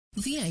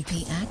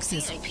VIP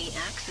Access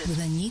with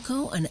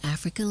Anyiko on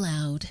Africa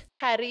Loud.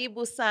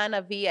 Karibu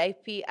sana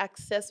VIP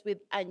Access with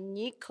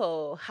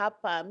Anyiko.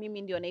 Hapa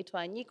mimi ndio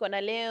naitwa Anyiko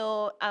na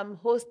leo I'm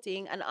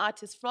hosting an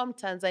artist from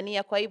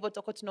Tanzania. Kwa hivyo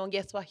tutakuwa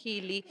tunaongea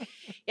Swahili.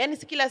 Yani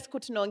si kila siku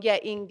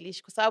tunaongea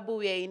English kwa sababu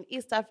we are in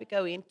East Africa, we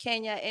are in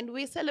Kenya and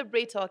we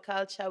celebrate our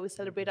culture, we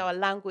celebrate our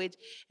language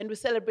and we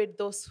celebrate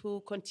those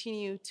who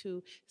continue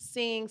to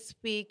sing,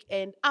 speak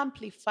and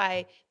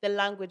amplify the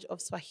language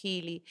of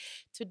Swahili.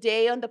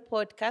 Today on the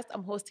podcast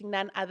I'm hosting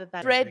none other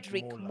than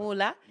Fredrick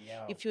Mulla.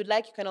 Yeah. If you'd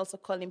like, you can also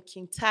call him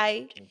King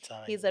Tai. King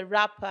Tai. He's a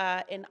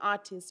rapper, an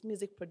artist,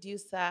 music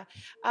producer,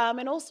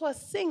 and also a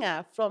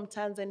singer from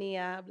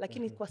Tanzania.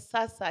 Lakini kwa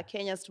sasa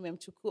Kenyans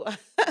tumemchukua.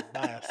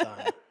 Baya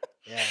sana.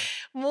 Yeah.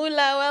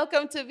 Mulla,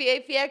 welcome to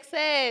VIP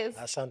Access.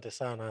 Asante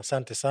sana,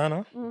 asante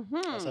sana.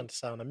 Asante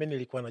sana. Mimi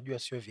nilikuwa najua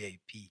sio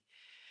VIP.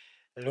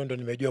 Leo ndo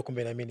nimejua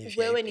kumbe na mimi ni VIP.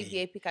 Wewe ni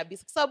VIP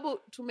kabisa. Kwa sababu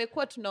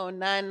tumekuwa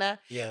tunaonana.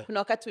 Yeah. Kuna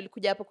wakati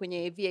ulikuja hapa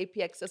kwenye VIP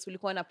Access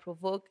ulikuwa na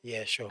Provoke.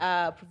 Yeah, sure.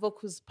 Provoke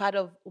who's part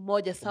of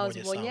Umoja Sounds.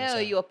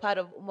 Mwenyewe you are part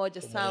of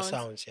Umoja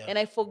Sounds. Yeah. And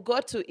I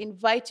forgot to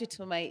invite you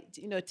to my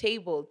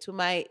table, to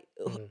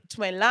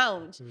my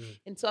lounge.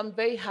 And so I'm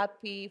very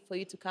happy for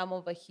you to come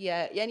over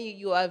here. Yani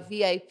you are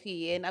VIP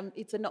and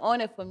it's an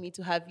honor for me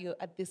to have you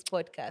at this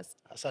podcast.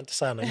 Asante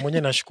sana.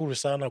 Mwenyewe nashukuru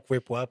sana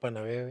kuwepo hapa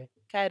na wewe.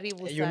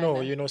 Karibu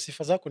sana. You know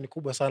sifa zako ni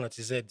kubwa sana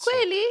TZ.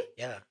 Kweli?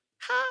 Yeah.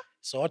 Ha?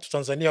 So watu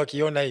Tanzania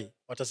wakiona hii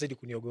watazidi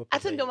kuniogopa.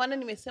 Hata ndio maana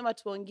nimesema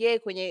tuongee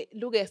kwenye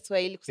lugha ya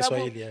Kiswahili kwa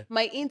sababu yeah.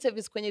 My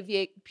interviews kwenye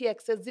VIP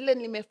Access zile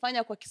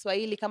nimefanya kwa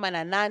Kiswahili kama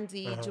na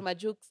Nandi, Juma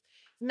Jux.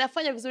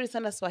 Ninafanya vizuri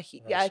sana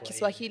Kiswahilini. Yeah.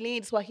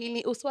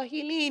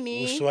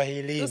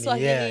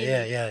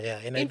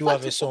 And I do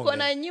have a song. Uko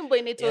na nyimbo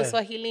inaitwa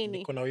Uswahilini.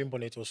 Niko na wimbo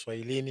unaitwa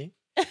Uswahilini.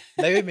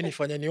 Na wewe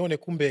imenifanya nione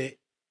kumbe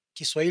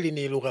Kiswahili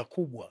ni lugha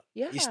kubwa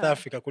East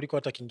Africa kuliko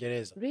hata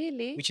Kiingereza.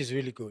 Really? Which is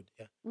really good.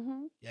 Yeah.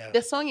 Yeah.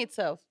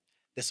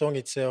 The song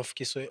itself.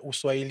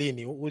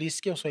 Uswahilini.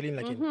 Ulisikia Uswahilini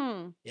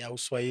lakini? Yeah,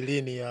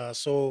 Uswahilini.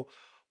 So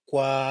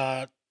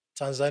kwa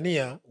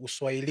Tanzania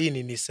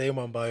Uswahilini ni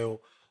sehemu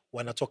ambayo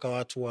wanatoka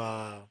watu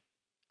wa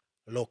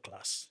low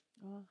class.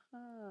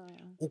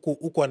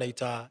 Huko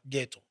wanaita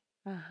ghetto.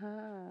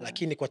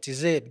 Lakini kwa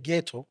TZ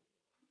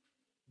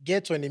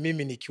ghetto ni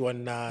mimi nikiwa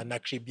na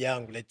crib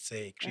yangu, let's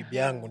say crib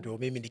yangu ndio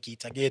mimi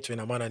nikiita ghetto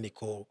ina maana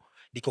niko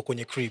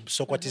kwenye crib.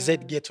 So kwa TZ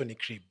ghetto ni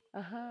crib.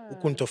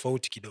 Huko ni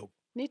tofauti kidogo.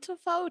 Ni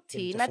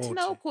tofauti. Na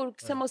tena huko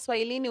ukisema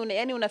Uswahilini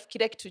yani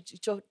unafikiria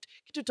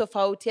kitu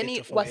tofauti,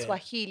 yani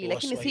Waswahili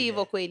lakini si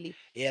hivyo kweli.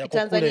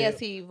 Tanzania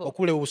si hivyo. Kwa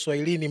kule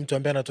Uswahilini mtu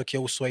ambaye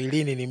anatokea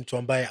Uswahilini ni mtu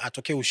ambaye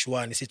atokea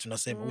Ushuani, sisi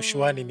tunasema.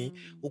 Ushuani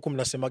ni huko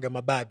mnasemaga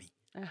mababi.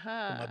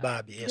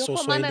 Mababi. Yeah, so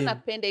kwa maana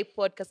napenda hii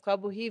podcast kwa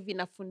sababu hivi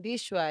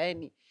nafundishwa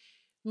yani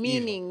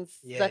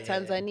meanings za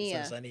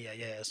Tanzania.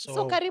 Yeah.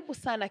 So karibu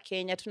sana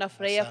Kenya.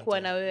 Tunafurahia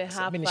kuwa na wewe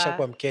hapa. Mimi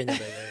nishakuwa Mkenya by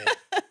the way.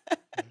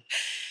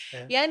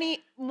 Yani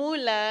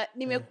Mulla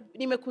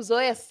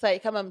nimekuzoea sasa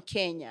kama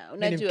Mkenya.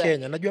 Unajua? Mimi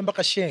Mkenya, najua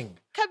mpaka sheng.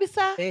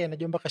 Kabisa?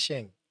 Najua mpaka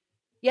sheng.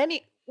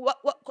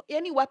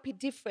 Yani wapi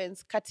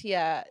difference kati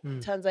ya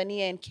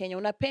Tanzania and Kenya?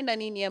 Unapenda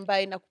nini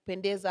ambaye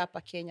inakupendeza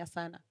hapa Kenya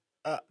sana?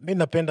 Mimi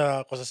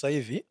napenda kwa sasa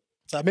hivi.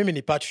 Mimi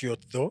ni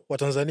patriot though.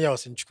 Watanzania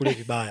wasinichukulie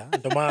vibaya.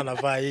 Ndio maana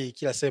navaa hii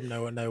kila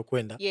sehemu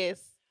ninayokwenda.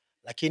 Yes.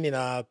 Lakini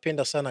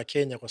napenda sana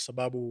Kenya kwa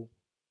sababu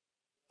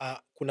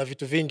kuna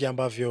vitu vingi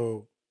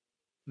ambavyo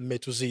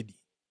mmetuzidi.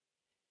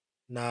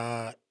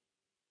 Na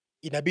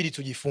inabidi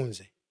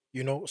tujifunze.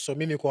 So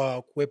mimi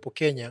kwa kuwepo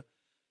Kenya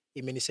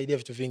imenisaidia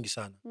vitu vingi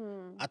sana.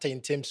 Hata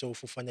in terms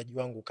of ufanyaji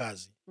wangu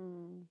kazi.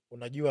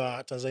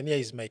 Unajua Tanzania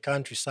is my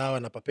country, sawa,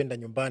 napapenda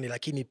nyumbani,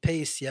 lakini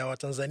pace ya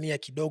Watanzania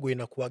kidogo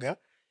inakuwaga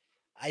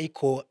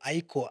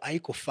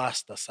haiko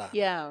faster sana.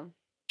 Yeah.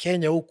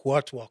 Kenya huku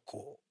watu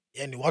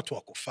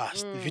wako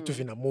fast. Vitu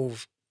vina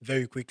move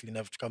very quickly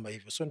na vitu kama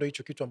hivyo. So ndio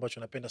hicho kitu ambacho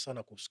napenda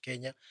sana kuhusu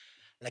Kenya.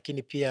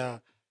 Lakini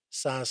pia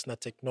science na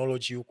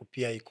technology huku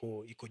pia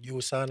iko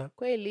juu sana.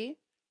 Kweli?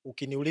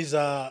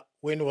 Ukiniuliza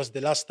when was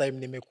the last time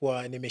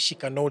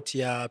nimeshika note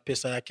ya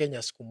pesa ya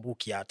Kenya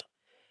sikumbuki hata.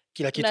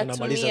 Kila kitu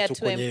namaliza tu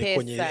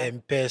kwenye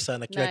M-Pesa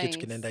na kila kitu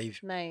kinaenda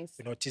hivyo.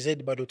 Nice. TZ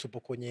bado tupo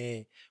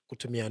kwenye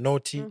kutumia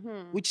noti,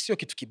 which sio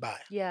kitu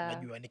kibaya.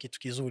 Najua ni kitu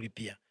kizuri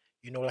pia.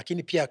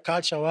 Lakini pia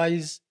culture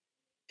wise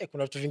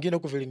kuna vitu vingine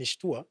huko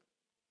vilinishtua.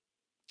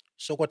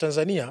 So kwa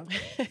Tanzania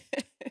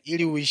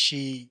ili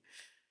uishi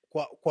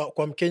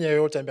kwa Mkenya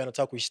yoyote ambaye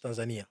anataka kuishi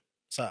Tanzania,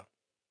 sawa,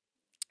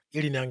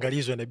 ili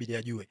niangalizwe inabidi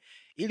ajue.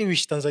 Ili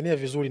uishi Tanzania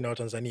vizuri na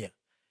Watanzania,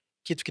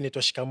 kitu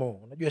kinaitwa shikamoo.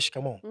 Unajua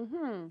shikamoo?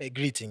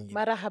 Greeting.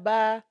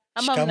 Marahaba.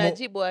 Ama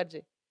mnajibu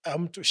aje?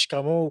 Mtu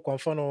shikamoo kwa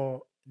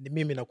mfano ni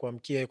mimi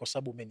nakuamkia kwa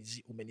sababu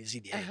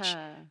umenizidi age.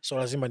 So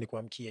lazima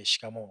nikuamkie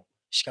shikamoo.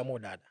 Shikamoo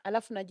dada.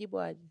 Alafu najibu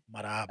aje?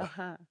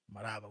 Marahaba.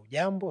 Marahaba.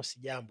 Ujambo,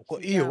 sijambo.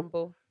 Kwa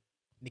hiyo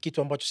ni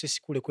kitu ambacho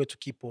sisi kule kwetu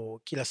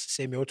kipo kila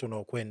sehemu yote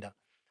unaokwenda.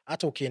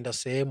 Hata ukienda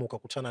sehemu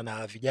ukakutana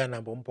na vijana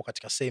ambao mpo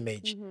katika same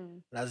age,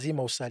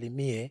 lazima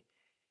usalimie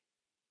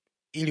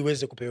ili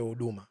uweze kupewa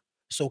huduma.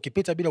 So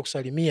ukipita bila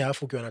kusalimia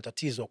afu ukiwa na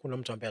tatizo hakuna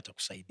mtu ambaye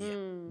atakusaidia.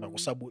 Na kwa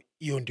sababu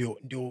hiyo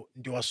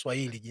ndio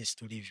Waswahili jinsi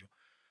tulivyo.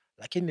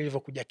 Lakini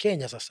nilivyokuja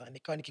Kenya sasa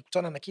nikawa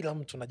nikikutana na kila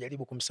mtu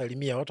najaribu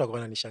kumsalimia, watu wakawa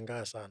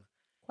wananishangaa sana.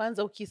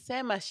 Kwanza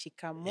ukisema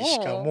shikamoo.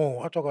 Shikamoo,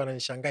 watu wakawa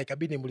wananishangaa,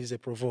 ikabidi nimuulize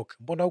Provoke.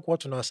 Mbona huko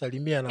watu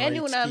nawasalimia na yaani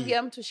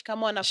unaambia mtu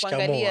shikamoo na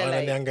kuangalia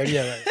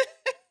ananiangalia.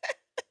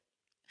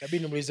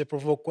 Ikabidi nimuulize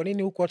Provoke, kwa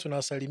nini huko watu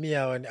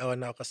nawasalimia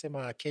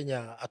wakasema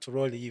Kenya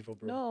haturoli hivyo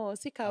bro? No,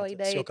 si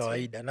kawaida yetu. Sio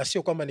kawaida. Na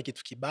sio kwamba ni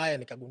kitu kibaya,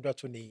 nikagundua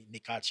tu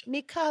ni culture.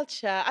 Ni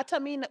culture. Hata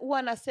mimi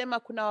huwa nasema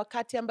kuna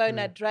wakati ambayo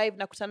na drive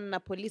na kutana na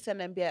polisi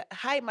ananiambia,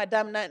 "Hi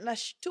madam,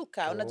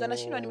 nashtuka." Unajua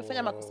nashindwa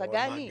nimefanya makosa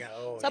gani?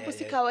 Sababu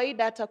si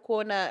kawaida hata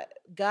kuona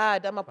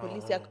guard ama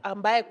polisi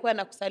ambaye kwa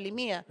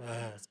nakusalimia.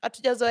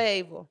 Hatujazoea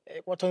hivyo.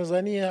 Kwa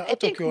Tanzania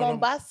hata ukiona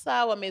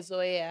Mombasa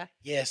wamezoea.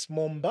 Yes,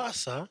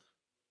 Mombasa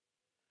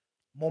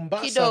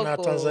kidogo, na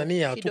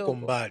Tanzania tuko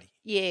mbali.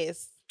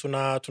 Yes.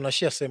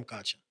 Tunashare same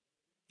culture.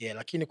 Yeah,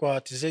 lakini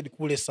kwa TZ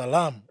kule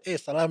Salaam,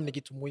 Salaam ni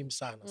kitu muhimu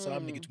sana.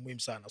 Salaam ni kitu muhimu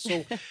sana. So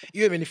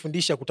hiyo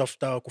imenifundisha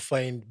kutafuta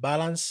kufind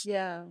balance.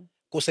 Yeah.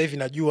 Kwa sasa hivi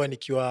najua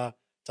nikiwa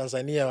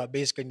Tanzania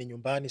basically ni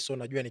nyumbani, so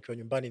najua nikiwa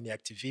nyumbani ni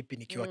act vipi,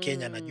 nikiwa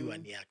Kenya najua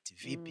ni act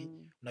vipi.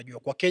 Najua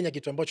kwa Kenya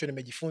kitu ambacho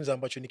nimejifunza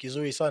ambacho ni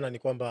kizuri sana ni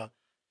kwamba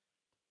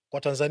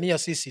kwa Tanzania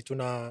sisi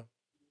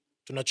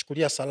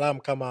tunachukulia Salaam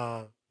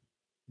kama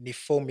ni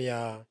form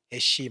ya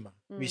heshima,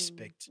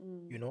 respect,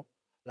 you know.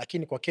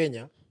 Lakini kwa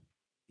Kenya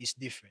is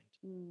different.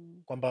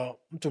 Kwamba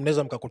mtu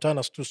mnaweza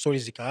mkakutana tu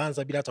stories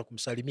zikaanza bila hata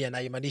kumsalimia na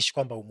haimaanishi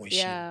kwamba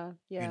umheshimu.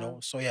 You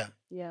know, so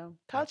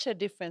culture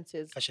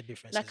differences.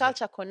 Na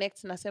culture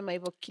connects, nasema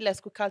hivyo kila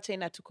siku culture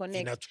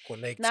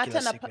inatuconnect. Na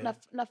hata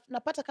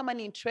napata kama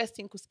ni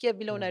interesting kusikia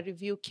vile una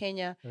review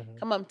Kenya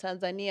kama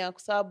Mtanzania,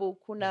 kwa sababu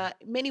kuna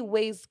many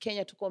ways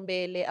Kenya tuko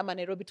mbele ama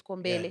Nairobi tuko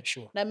mbele.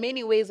 Na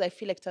many ways I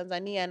feel like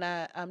Tanzania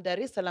na Dar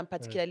es Salaam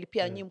particularly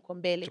pia nyinyi mko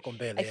mbele.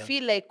 I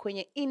feel like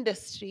kwenye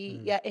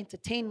industry ya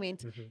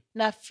entertainment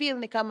na feel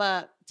ni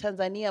kama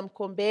Tanzania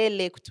mko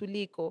mbele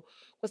kutuliko,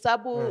 kwa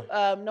sababu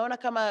naona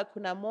kama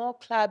kuna more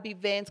club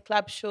events,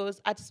 club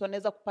shows, artists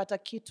wanaweza kupata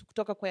kitu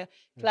kutoka kwa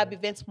club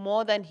events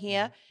more than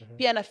here.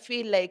 Pia na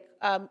feel like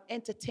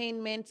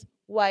entertainment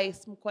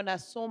wise mko na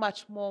so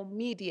much more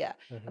media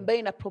ambayo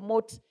ina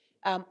promote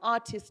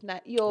artists na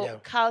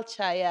hiyo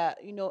culture ya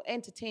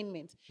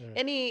entertainment.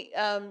 Any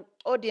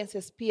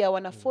audiences pia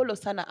wana follow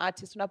sana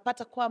artists.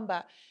 Unapata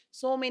kwamba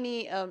so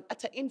many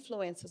hata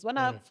influencers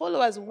wana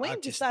followers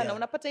wengi sana.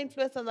 Unapata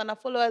influencers ana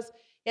followers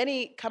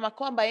yani kama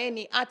kwamba yeye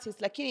ni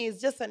artist lakini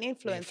is just an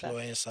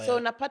influencer. So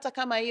unapata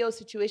kama hiyo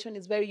situation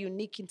is very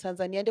unique in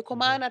Tanzania. Ndio kwa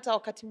maana hata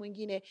wakati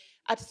mwingine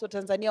artists wa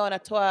Tanzania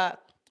wanatoa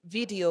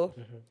video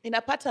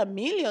inapata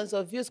millions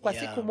of views kwa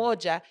siku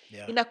moja.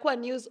 Inakuwa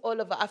news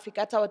all over Africa.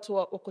 Hata watu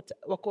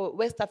wako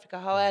West Africa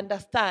hawa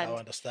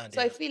understand.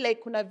 So I feel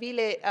like kuna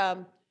vile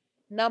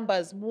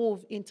numbers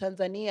move in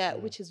Tanzania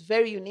which is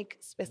very unique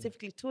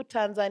specifically to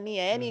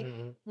Tanzania.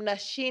 Yani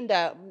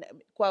mnashinda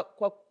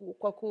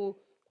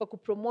kwa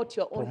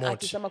kupromote your own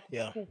artist ama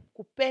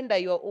kupenda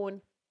your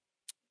own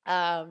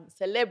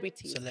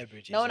celebrities.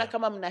 Naona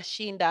kama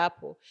mnashinda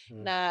hapo.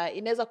 Na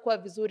inaweza kuwa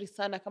vizuri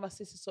sana kama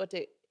sisi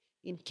sote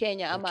in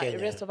Kenya ama the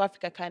rest of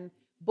Africa can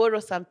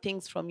borrow some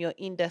things from your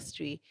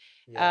industry.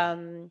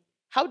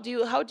 How do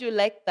you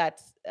like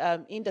that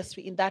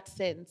industry in that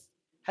sense?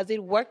 Has it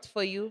worked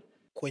for you?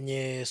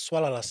 Kwenye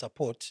swala la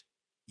support,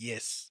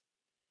 yes.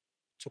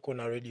 Tuko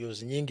na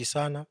radios nyingi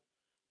sana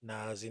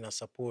na zina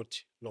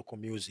support local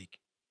music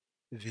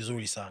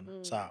vizuri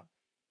sana. Sawa.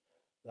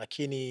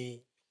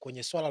 Lakini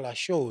kwenye swala la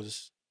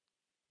shows,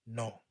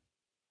 no.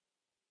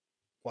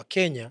 Kwa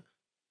Kenya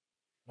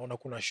naona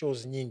kuna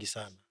shows nyingi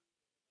sana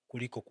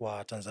kuliko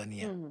kwa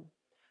Tanzania.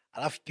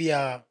 Alafu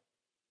pia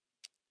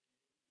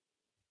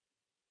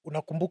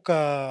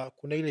unakumbuka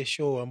kuna ile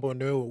show ambayo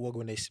ndio wewe uoga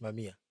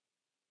unaisimamia,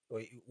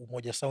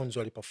 Umoja Sounds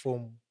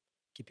waliperform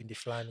kipindi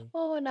fulani.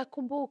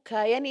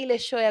 Nakumbuka. Yani ile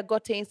show ya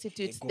Gote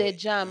Institute, The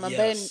Jam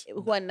ambayo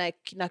huwa na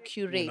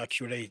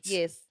curate.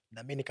 Yes.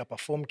 Na mimi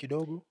nikaperform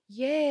kidogo.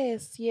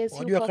 Yes,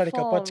 unajua kale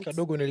kapati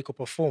kadogo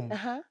nilikoperform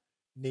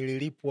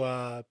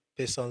nililipwa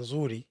pesa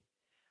nzuri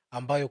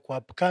ambayo kwa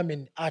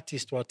upcoming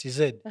artist wa TZ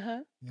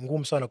ni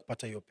ngumu sana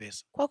kupata hiyo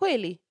pesa. Kwa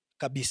kweli?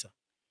 Kabisa.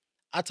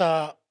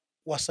 Hata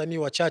wasanii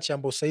wachache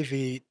ambao sasa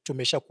hivi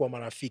tumeshakuwa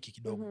marafiki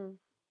kidogo.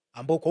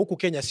 Ambao kwa huku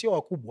Kenya sio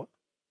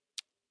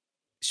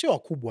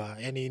wakubwa,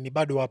 yani ni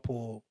bado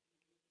wapo,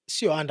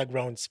 sio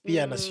undergrounds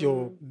pia na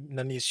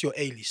sio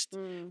A-list.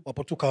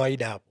 Wapo tu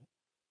kawaida hapo.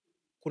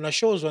 Kuna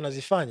shows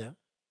wanazifanya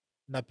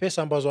na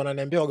pesa ambazo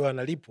wananiambia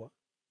wanalipwa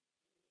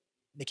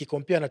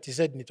nikikompea na TZ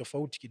ni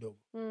tofauti kidogo.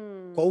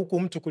 Kwa huku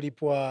mtu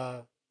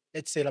kulipwa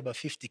let's say labda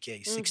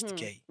 50k,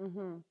 60k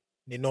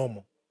ni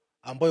normal,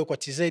 ambayo kwa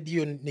TZ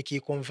hiyo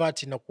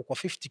nikiconvert na kwa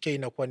 50k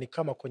inakuwa ni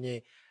kama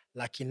kwenye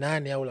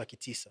 800,000 au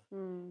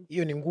 900,000.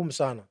 Hiyo ni ngumu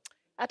sana.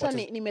 Hata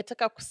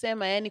nimetaka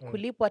kusema yani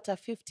kulipwa hata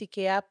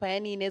 50k hapa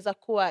yani inaweza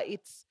kuwa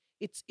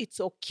it's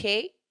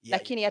okay.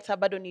 Lakini hata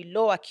bado ni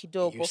lower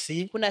kidogo.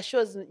 Kuna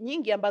shows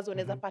nyingi ambazo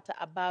unaweza pata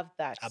above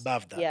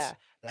that.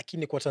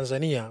 Lakini kwa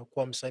Tanzania,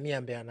 kwa msanii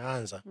ambaye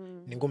anaanza,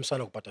 ni ngumu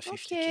sana kupata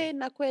 50k. Okay,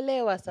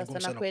 nakuelewa sasa,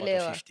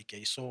 nakuelewa.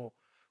 50k. So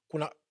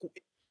kuna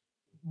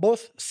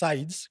both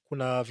sides,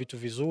 kuna vitu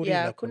vizuri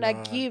na kuna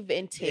give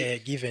and take.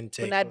 Give and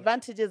take. Kuna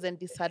advantages and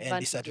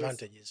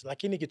disadvantages.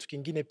 Lakini kitu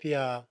kingine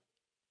pia,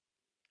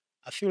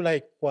 I feel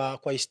like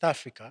kwa East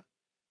Africa,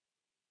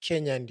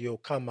 Kenya ndio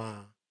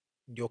kama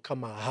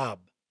hub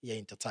ya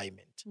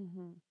entertainment.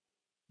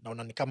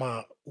 Naona ni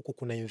kama huku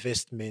kuna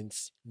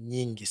investments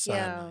nyingi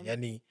sana.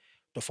 Yani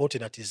tofauti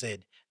na TZ.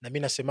 Na mimi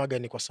nasemaga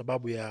ni kwa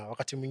sababu ya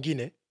wakati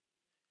mwingine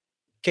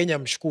Kenya,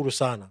 mshukuru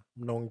sana,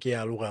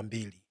 mnaongea lugha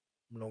mbili.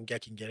 Mnaongea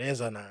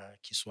Kiingereza na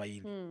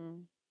Kiswahili.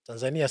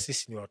 Tanzania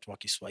sisi ni watu wa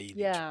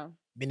Kiswahili.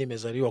 Mimi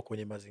nimezaliwa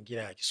kwenye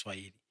mazingira ya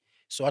Kiswahili.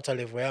 So hata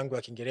level yangu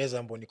ya Kiingereza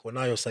ambayo niko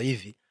nayo sasa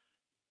hivi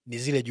ni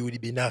zile juhudi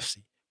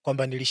binafsi,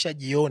 kwamba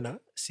nilishajiona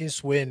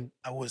since when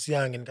I was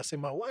young,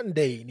 nikasema one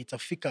day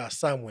nitafika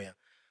somewhere,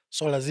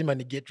 so lazima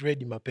ni get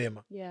ready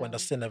mapema ku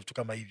understand vitu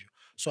kama hivyo.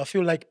 So I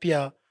feel like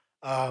pia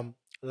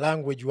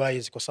language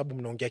wise, kwa sababu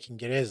mnaongea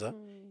Kiingereza,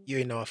 hiyo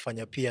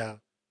inawafanya pia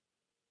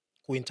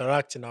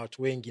kuinteract na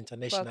watu wengi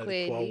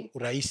internationally kwa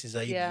urahisi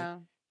zaidi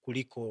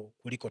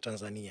kuliko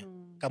Tanzania.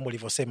 Kama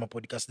ulivyosema,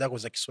 podcast zako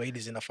za Kiswahili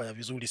zinafanya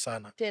vizuri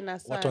sana.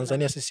 Watu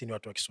Tanzania sisi ni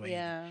watu wa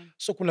Kiswahili.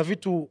 So kuna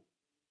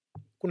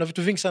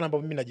vitu vingi sana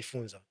ambavyo mimi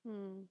najifunza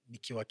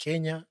nikiwa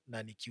Kenya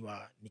na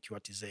nikiwa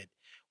TZ,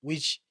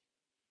 which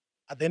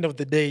at the end of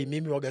the day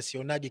mimi waga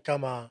sionagi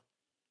kama,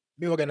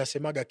 mimi waga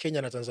nasemaga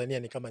Kenya na Tanzania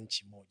ni kama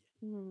nchi moja.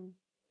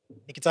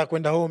 Nikitaka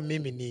kwenda home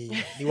mimi ni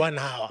 1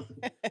 hour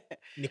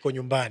niko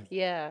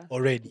nyumbani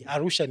already.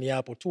 Arusha ni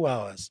hapo 2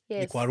 hours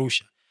niko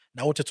Arusha,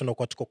 na wote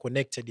tunakuwa tuko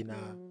connected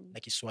na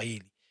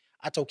Kiswahili.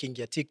 Hata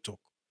ukiingia TikTok,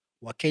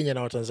 wa Kenya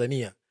na wa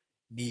Tanzania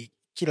ni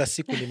kila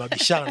siku ni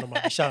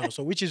mabishano.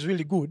 So which is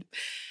really good,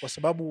 kwa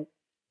sababu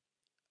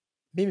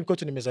mimi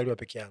kwetu nimezaliwa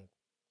peke yangu.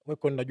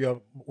 Wewe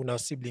najua una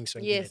siblings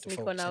wengine tofauti. Yes,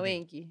 niko na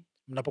wengi.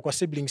 Mnapokuwa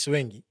siblings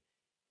wengi,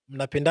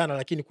 mnapendana,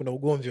 lakini kuna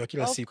ugomvi wa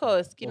kila siku. Of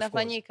course,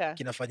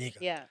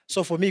 kinafanyika.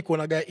 So for me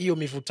kuonaga hiyo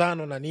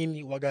mivutano na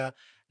nini, waga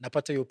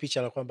napata hiyo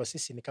picha la kwamba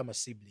sisi ni kama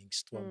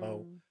siblings tu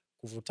ambao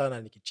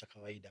kuvutana ni kitu cha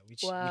kawaida,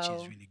 which is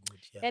really good.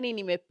 Yani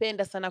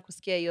nimependa sana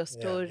kusikia hiyo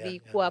story,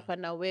 kuwa hapa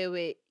na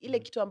wewe, ile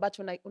kitu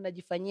ambacho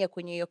unajifanyia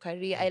kwenye hiyo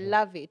career. I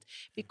love it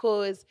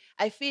because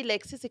I feel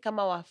like sisi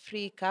kama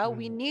Waafrika,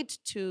 we need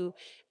to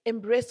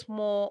embrace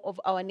more of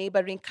our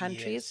neighboring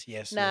countries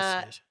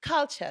na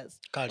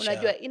cultures.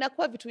 Unajua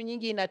inakuwa vitu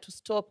nyingi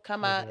inatustop,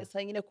 kama saa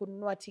nyingine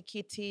kununua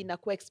tikiti na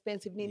kuwa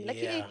expensive nini,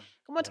 lakini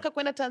kama unataka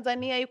kwenda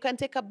Tanzania, you can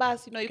take a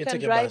bus, you can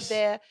drive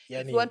there.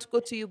 If you want to go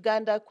to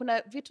Uganda,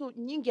 kuna vitu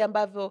nyingi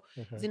ambavyo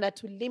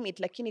zinatulimit,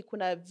 lakini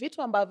kuna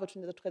vitu ambavyo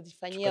tunaweza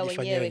tukazifanyia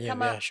wenyewe.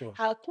 Kama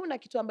hakuna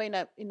kitu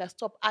ambayo ina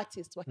stop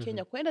artists wa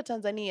Kenya kwenda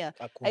Tanzania,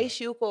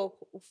 aishi huko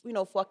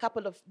for a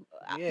couple of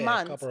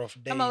months.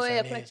 Kama wewe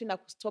hakuna kitu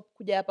inakustop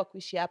kuja hapa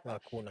kuishi hapa.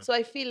 So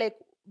I feel like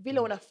vile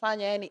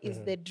unafanya yani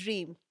is the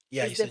dream.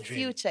 It's the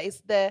future.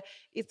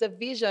 It's the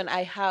vision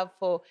I have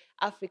for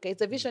Africa.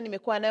 It's a vision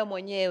nimekuwa nayo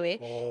mwenyewe.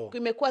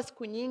 Imekuwa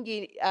siku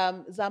nyingi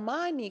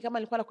zamani kama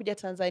nilikuwa nakuja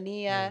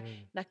Tanzania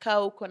nakaa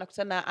huko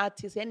nakutana na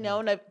artists, yani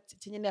naona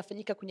chenye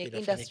inafanyika kwenye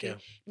industry.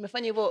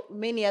 Nimefanya hivyo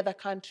many other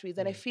countries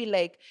and I feel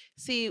like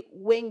si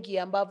wengi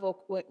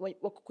ambao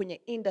wako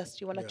kwenye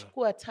industry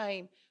wanachukua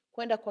time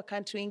kwenda kwa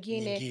country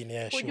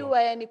nyingine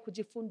kujua yani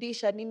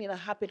kujifundisha nini na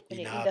happen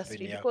kwenye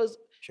industry because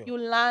you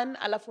learn,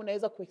 alafu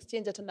unaweza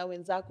kuexchange hata na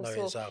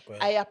wenzako.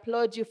 I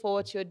applaud you for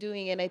what you're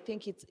doing and I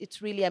think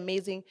it's really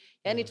amazing.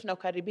 Yani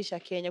tunakukaribisha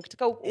Kenya.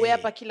 Ukitaka uwe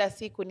hapa kila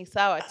siku ni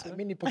sawa tu.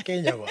 Mimi nipo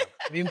Kenya bwana.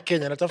 Mimi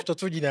Mkenya, natafuta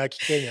tu jina ya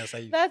Kenya sasa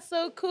hivi. That's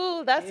so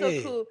cool. That's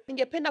so cool.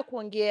 Ningependa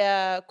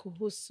kuongea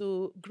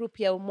kuhusu group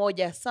ya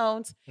Umoja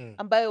Sounds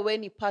ambayo wewe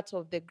ni part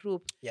of the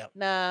group.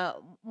 Na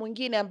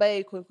mwingine ambaye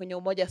yuko kwenye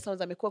Umoja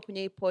Sounds amekuwa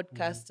kwenye hii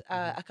podcast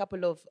a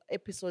couple of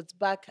episodes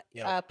back,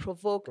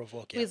 Provoke,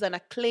 who is an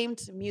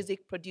acclaimed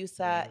music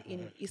producer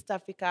in East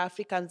Africa,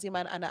 Afrika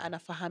nzima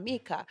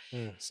anafahamika.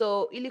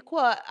 So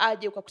ilikuwa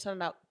aje ukakutana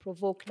na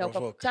Provoke na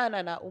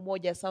ukakutana na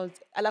Umoja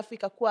Sounds, alafu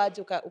ikakuwa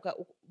aje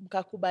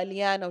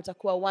mkakubaliana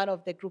utakuwa one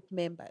of the group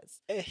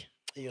members?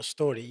 Hiyo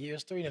story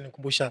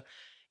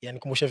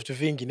inanikumbusha vitu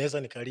vingi,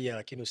 naweza nikalia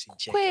lakini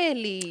usinicheke.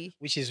 Kweli.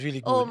 Which is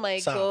really good. Oh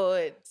my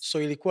God.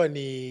 So ilikuwa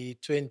ni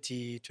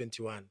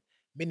 2021.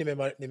 Mimi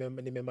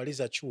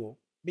nimemaliza chuo.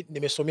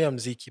 Nimesomea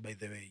muziki by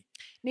the way.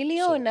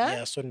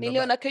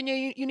 Niliona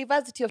kwenye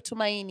University of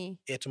Tumaini.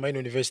 Tumaini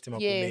University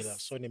Makumila.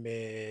 So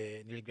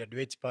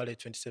niligraduate pale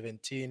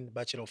 2017,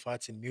 Bachelor of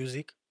Arts in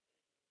Music.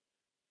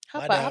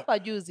 Hapa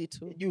juzi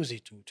tu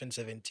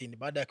 2017.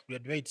 Baada ya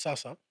graduate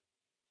sasa,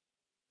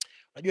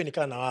 unajua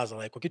nikaa nawaza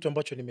like kwa kitu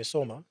ambacho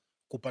nimesoma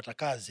kupata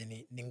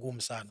kazi ni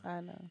ngumu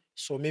sana.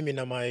 So mimi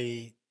na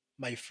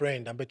my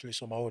friend ambaye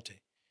tulisoma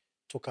wote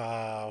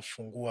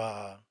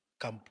tukafungua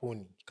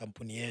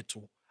kampuni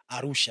yetu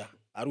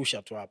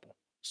Arusha tu hapo.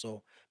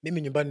 So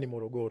mimi nyumbani ni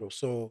Morogoro.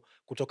 So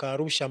kutoka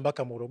Arusha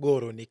mpaka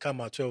Morogoro ni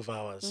kama 12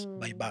 hours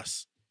by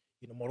bus.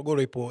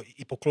 Morogoro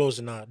ipo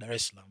close na Dar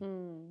es Salaam.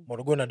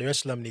 Morogoro na Dar es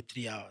Salaam ni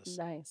 3 hours.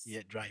 Nice.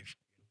 Yeah, drive.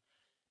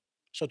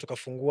 So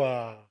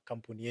tukafungua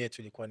kampuni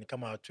yetu, ilikuwa ni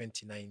kama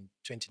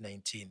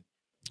 2019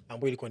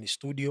 ambayo ilikuwa ni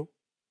studio.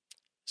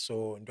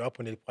 So ndio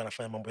hapo nilikuwa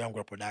nafanya mambo yangu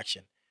ya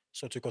production.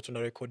 So tulikuwa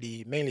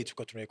tunarekodi, mainly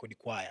tulikuwa tunarekodi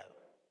choir.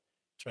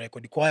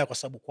 Tunarekodi choir kwa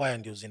sababu choir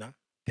ndio zina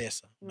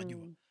pesa,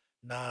 unajua.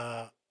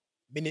 Na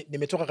mimi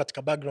nimetoka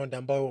katika background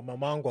ambayo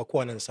mamangu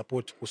hakuwa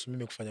ananisupport kuhusu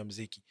mimi kufanya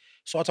muziki.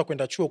 So hata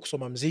kwenda chuo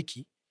kusoma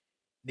muziki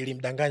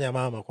nilimdanganya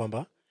mama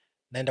kwamba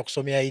naenda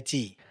kusomea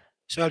IT.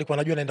 So alikuwa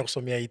anajua naenda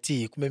kusomea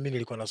IT, kumbe mimi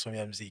nilikuwa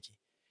nasomea muziki.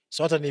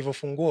 So hata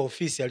nilivyofungua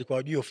ofisi alikuwa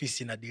ajui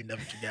ofisi na deal na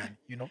vitu gani,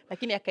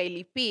 Lakini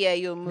akailipia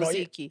hiyo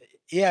muziki.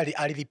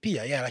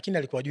 Alilipia, lakini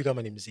alikuwa ajui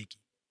kama ni muziki.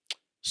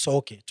 So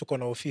okay, tuko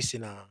na ofisi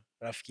na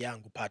rafiki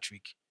yangu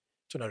Patrick.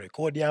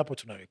 Tunarekodi hapo,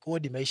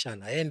 tunarekodi, maisha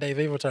yanaenda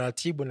hivyo hivyo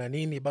taratibu na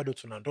nini, bado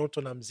tuna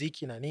ndoto na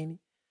muziki na nini.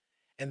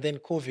 And then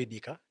COVID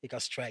ika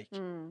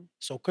strike.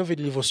 So COVID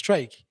ilivyo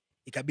strike,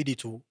 ikabidi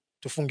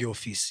tufunge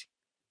ofisi.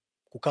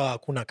 Kukawa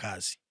hakuna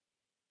kazi.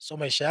 So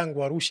maisha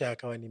yangu Arusha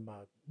yakawa ni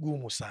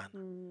magumu sana.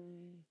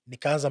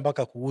 Nikaanza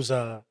mpaka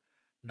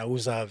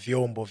nauza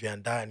vyombo vya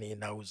ndani,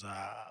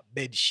 nauza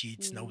bed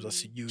sheets, nauza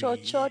sijui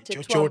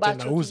chochote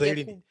nauza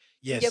ili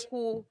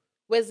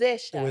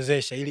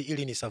kuwezesha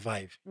ili ni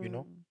survive,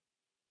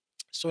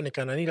 So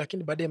nikanani,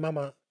 lakini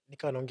baadaye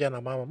nikawa naongea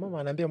na mama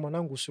ananiambia,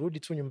 mwanangu usirudi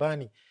tu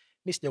nyumbani,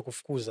 mimi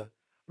sijakufukuza.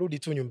 Rudi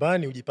tu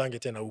nyumbani ujipange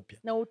tena upya.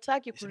 Na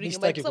utaki kurudi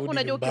nyumbani. Kwa sababu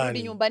unajua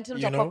ukirudi nyumbani tena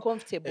utakuwa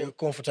comfortable.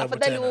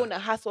 Afadhali wewe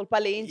una hustle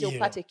pale nje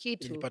upate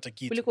kitu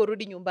kuliko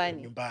urudi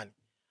nyumbani.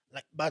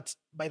 But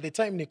by the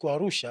time niko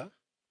Arusha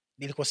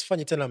nilikuwa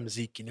sifanyi tena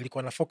muziki.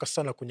 Nilikuwa na focus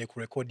sana kwenye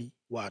kurekodi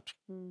watu.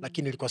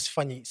 Lakini nilikuwa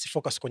si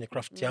focus kwenye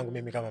craft yangu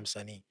mimi kama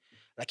msanii.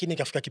 Lakini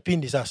ikafika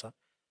kipindi sasa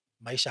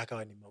maisha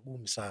yakawa ni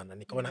magumu sana.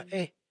 Nikaona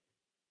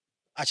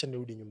acha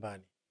nirudi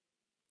nyumbani.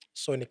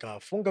 So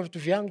nikafunga vitu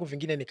vyangu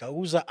vingine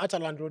nikauza. Hata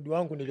landlord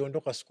wangu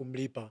niliondoka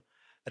sikumlipa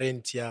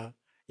rent ya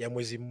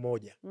mwezi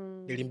mmoja.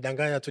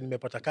 Nilimdanganya tu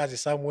nimepata kazi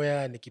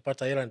somewhere,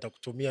 nikipata hela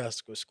nitakutumia,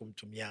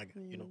 sikumtumiaga,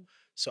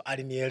 So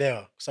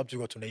alinielewa kwa sababu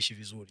tulikuwa tunaishi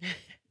vizuri.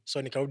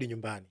 So nikarudi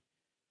nyumbani.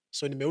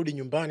 So nimerudi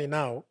nyumbani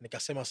nao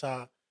nikasema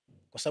saa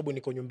kwa sababu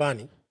niko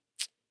nyumbani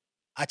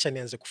acha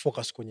nianze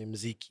kufocus kwenye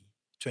muziki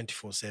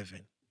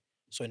 24/7.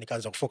 So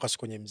nikaanza kufocus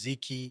kwenye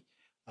muziki.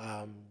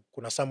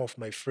 Kuna some of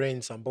my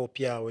friends ambao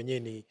pia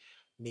wenyewe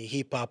ni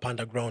hip hop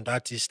underground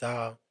artist,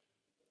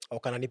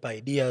 wakananipa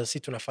ideas, sisi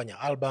tunafanya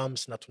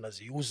albums na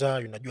tunaziuza,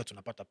 unajua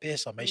tunapata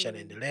pesa, maisha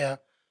yanaendelea.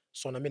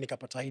 So na mimi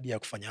nikapata idea ya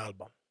kufanya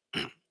album.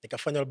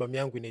 Nikafanya album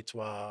yangu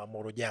inaitwa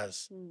Morogoro.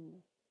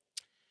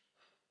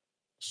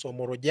 So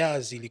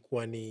Morogoro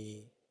ilikuwa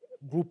ni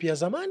group ya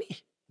zamani,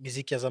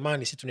 muziki ya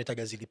zamani, sisi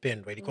tunaitaga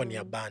Zilipendwa, ilikuwa ni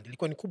ya band,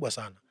 ilikuwa ni kubwa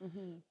sana.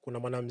 Kuna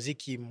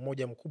mwanamuziki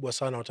mmoja mkubwa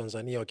sana wa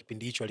Tanzania wa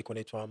kipindi hicho alikuwa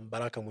anaitwa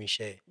Baraka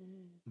Mwishe.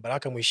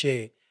 Baraka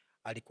Mwishe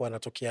alikuwa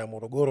anatokea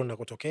Morogoro na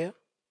kutokea.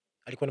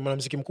 Alikuwa ni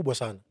mwanamuziki mkubwa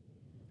sana.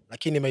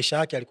 Lakini maisha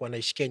yake alikuwa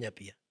anaishi Kenya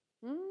pia.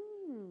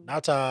 Na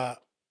hata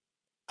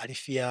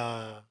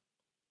alifia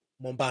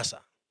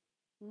Mombasa.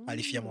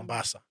 Alifia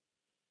Mombasa.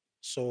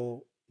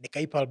 So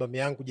nikaipa album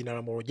yangu jina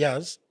la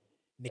Morogoro,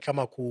 ni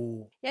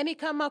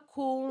kama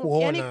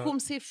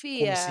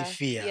kumsifia,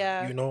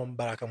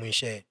 Baraka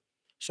Mwishe.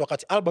 So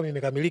wakati album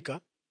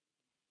imekamilika,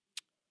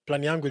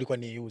 plan yangu ilikuwa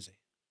niiuze.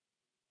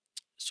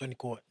 So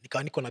niko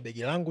na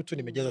begi langu tu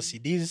nimejaza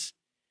CDs,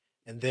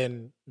 and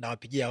then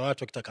nawapigia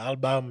watu wakitaka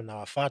album,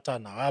 nawafuata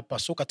nawapa.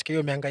 So katika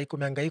hiyo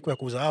mihangaiko ya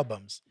kuuza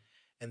albums,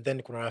 and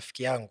then kuna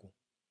rafiki yangu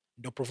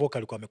ndio Provoke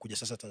alikuwa amekuja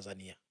sasa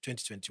Tanzania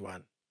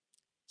 2021.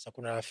 Sasa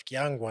kuna rafiki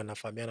yangu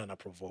anafahamiana na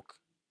Provoke.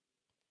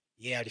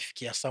 Yeye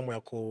alifikia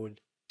somewhere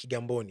called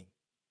Kigamboni.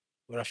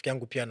 Rafiki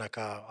yangu pia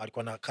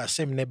alikuwa anakaa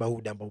same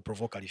neighborhood ambapo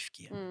Provoke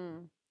alifikia.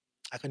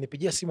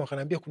 Akanipigia simu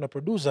akaniambia kuna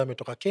producer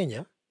ametoka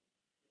Kenya,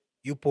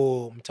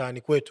 yupo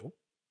mtaani kwetu.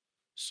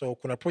 So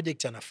kuna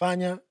project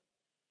anafanya,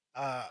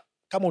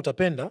 kama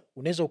utapenda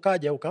unaweza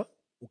ukaja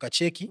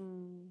ukacheki.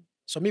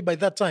 So me by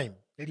that time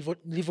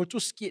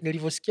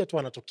nilivyosikia tu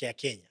anatokea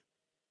Kenya,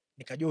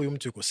 nikajua huyu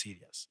mtu yuko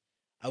serious.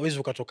 Hawezi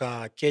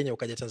ukatoka Kenya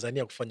ukaja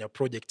Tanzania kufanya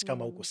project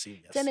kama uko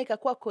serious. Tena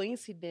ikakuwa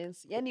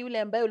coincidence. Yani yule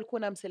ambaye ulikuwa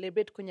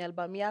unamcelebrate kwenye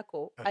album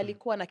yako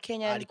alikuwa na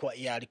Kenyan. Alikuwa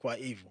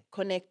hivyo.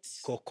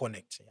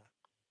 Connect. Yeah.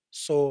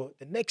 So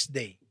the next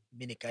day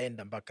mimi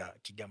nikaenda mpaka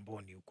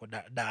Kigamboni huko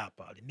da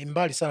pale. Ni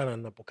mbali sana na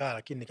ninapokaa,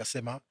 lakini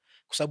nikasema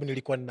kwa sababu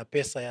nilikuwa nina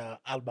pesa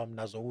ya album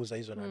nazouza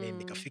hizo na nini,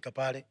 nikafika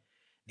pale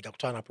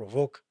nikakutana na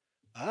Provoke.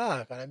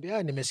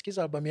 Akaniambia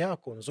nimesikiza album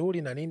yako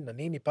nzuri na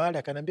nini pale.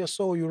 Akaniambia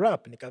so you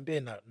rap?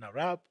 Nikamwambia na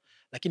rap,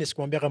 lakini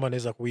sikumwambia kama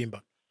naweza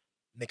kuimba.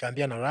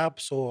 Nikamwambia na rap.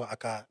 So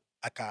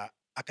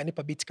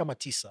akanipa beat kama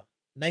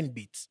 9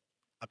 beats.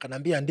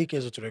 Akaniambia andike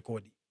hizo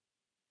turekodi.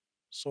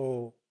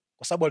 So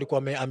kwa sababu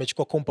alikuwa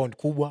amechukua compound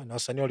kubwa na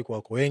wasanii walikuwa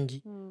wako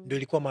wengi, ndio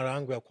ilikuwa mara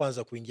yangu ya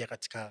kwanza kuingia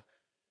katika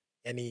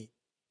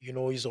you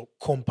know, hizo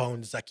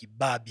compounds za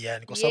kibabi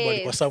yani, kwa sababu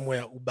alikuwa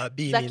somewhere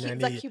ubabini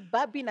za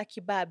kibabi na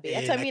kibabe.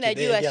 Hata mimi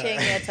najua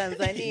shenge ya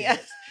Tanzania.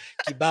 Yes.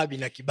 Kibabi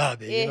na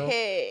kibabe, you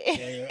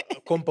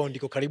know. Compound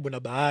iko karibu na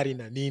bahari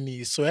na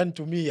nini. So yani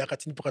to me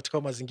akati nipo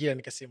katika mazingira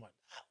nikasema,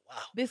 wow.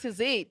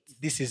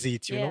 This is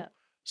it, you know.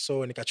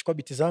 So nikachukua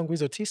biti zangu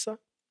hizo 9,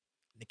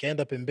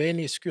 nikaenda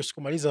pembeni,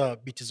 sikumaliza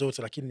biti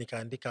zote lakini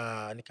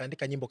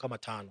nikaandika nyimbo kama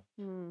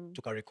 5.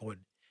 Tukarecord.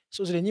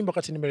 So zile nyimbo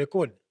wakati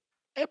nimerecord,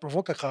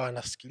 Provoke akawa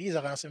anasikiliza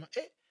akasema,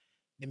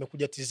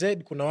 nimekuja TZ,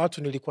 kuna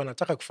watu nilikuwa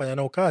nataka kufanya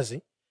nao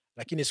kazi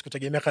lakini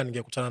sikutegemea kama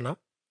ningekutana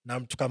na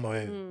mtu kama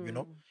wewe, you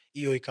know.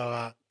 Hiyo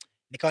nikawa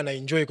na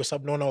enjoy kwa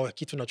sababu naona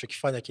kitu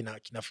ninachokifanya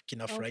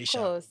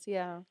kinafurahisha. Of course,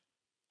 yeah.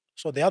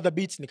 So the other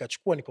beats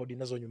nikachukua nikarudi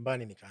nazo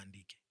nyumbani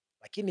nikaandike.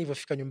 Lakini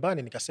nilipofika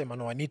nyumbani nikasema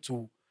no, I need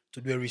to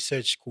do a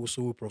research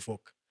kuhusu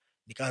Provoke.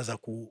 Nikaanza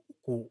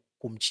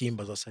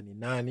kumchimba sasa ni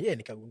nani.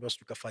 Nikagundua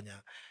sijui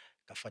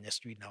kafanya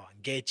sijui na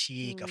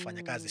Wangechi,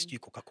 kafanya kazi sijui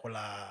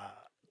Coca-Cola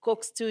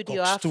Coke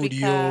Studio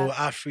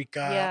Africa.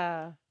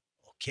 Yeah.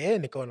 Okay,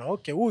 nikaona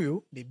okay,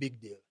 huyu ni big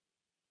deal.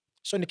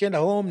 So nikaenda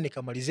home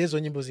nikamalizia hizo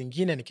nyimbo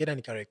zingine, nikaenda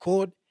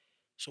nikarecord.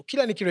 So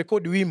kila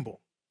nikirecord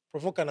wimbo,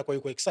 Provoke anakuwa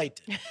yuko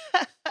excited.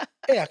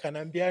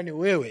 Akaniambia yani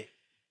wewe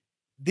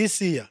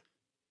this year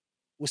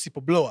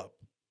usipo blow up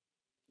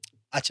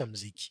acha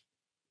muziki,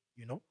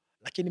 you know.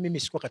 Lakini mimi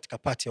sikuwa katika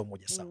party ya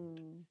Umoja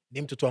Sound.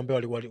 Ni mtu tu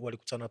ambaye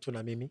walikutana tu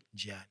na mimi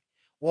njiani.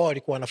 Wao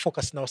walikuwa na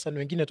focus na wasanii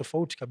wengine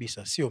tofauti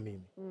kabisa, sio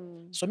mimi.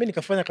 So mimi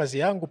nikafanya kazi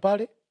yangu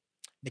pale,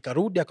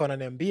 nikarudi akawa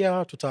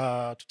ananiambia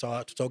tuta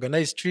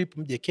organize trip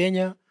mje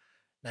Kenya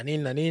na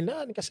nini.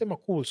 Nikasema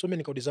cool. So mimi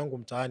nikarudi zangu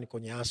mtaani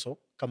kwenye aso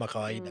kama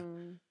kawaida.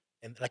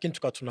 Lakini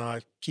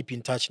tuna keep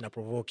in touch na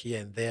Provoke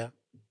here and there.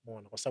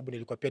 Mbona kwa sababu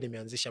nilikuwa pia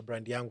nimeanzisha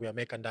brand yangu ya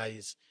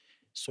merchandise.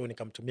 So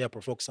nikamtumia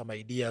Provoke some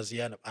ideas,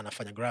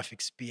 anafanya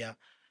graphics pia.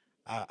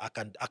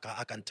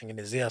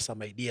 Akanitengenezea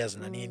some ideas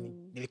na nini.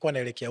 Nilikuwa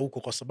naelekea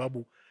huko kwa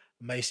sababu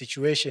my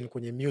situation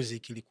kwenye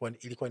music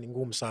ilikuwa ni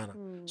ngumu sana.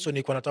 So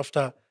nilikuwa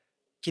natafuta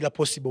kila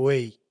possible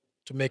way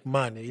to make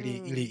money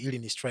ili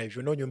ni strive.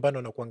 You know, nyumbani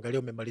unakuangalia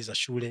umemaliza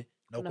shule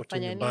na uko tu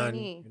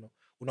nyumbani, you know.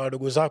 Una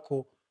wadogo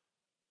zako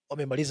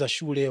wamemaliza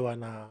shule,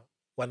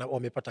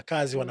 wamepata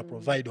kazi, wana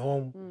provide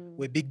home.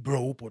 We big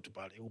bro upo tu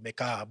pale,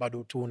 umekaa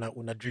bado tu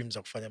una dreams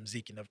za kufanya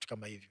muziki na vitu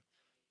kama hivyo.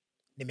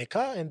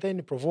 Nimekaa and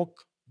then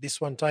Provoke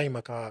this one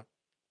time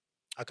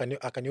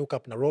akaniuka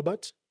up na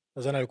Robert.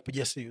 Nadhani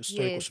alikupigia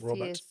story kuhusu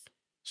Robert. Yes.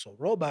 So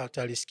Robert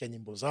alisikia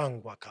nyimbo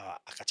zangu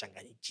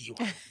akachanganyikiwa.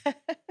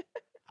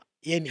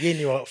 Yeye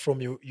ni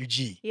from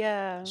UG.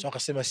 Yeah. So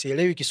akasema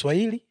sielewi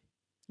Kiswahili.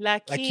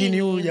 Lakini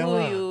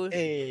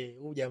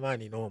huyu jamaa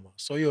ni noma.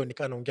 So hiyo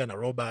nikaa naongea na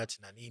Robert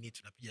na nini,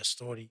 tunapiga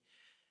story.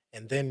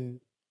 And then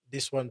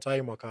this one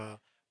time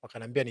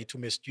wakaniambia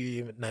nitume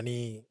sijui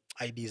nani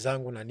ID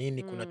zangu na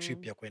nini, kuna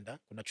trip ya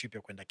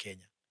kwenda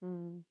Kenya.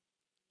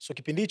 So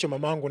kipindi hicho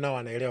mamangu nao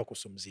anaelewa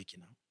kuhusu muziki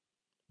na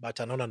but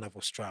anaona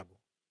ninavyo struggle.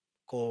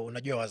 Kwa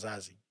unajua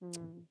wazazi.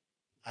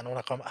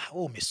 Anaona kama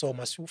wewe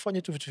umesoma, si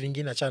ufanye tu vitu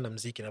vingine, achana na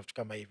muziki na vitu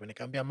kama hivyo.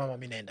 Nikamwambia mama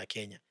mimi naenda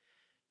Kenya.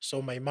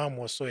 So my mom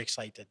was so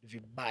excited,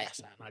 vibaya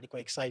sana.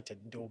 Alikuwa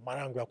excited, ndio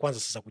mara yangu ya kwanza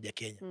sasa kuja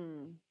Kenya.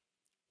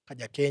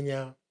 Kaja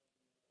Kenya,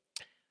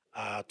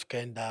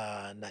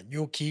 tukaenda na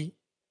Nyuki.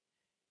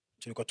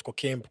 Tulikuwa tuko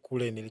camp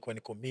kule,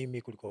 niko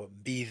mimi, kulikuwa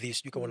Mbidhi,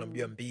 sijui kama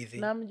unamjua Mbidhi.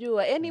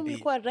 Namjua. Yaani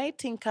mlikuwa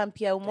writing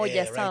camp ya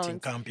Umoja Sounds. Writing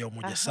camp ya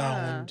Umoja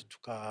Sound.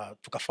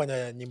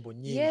 Tukafanya nyimbo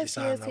nyingi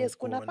sana. Yes.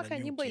 Kuna paka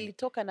nyimbo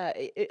ilitoka na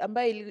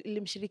ambayo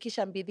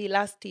ilimshirikisha Mbidhi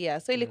last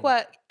year. So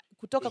ilikuwa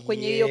kutoka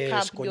kwenye hiyo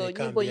camp ndio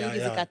nyimbo nyingi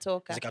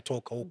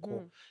zikatoka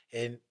huko.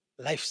 And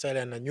lifestyle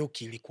ya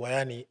Nanyuki ilikuwa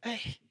yani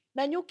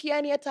Nanyuki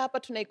yani hata hapa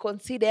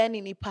tunaiconsider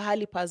yani ni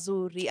pahali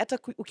pazuri. Hata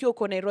ukiwa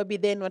uko Nairobi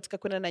then unataka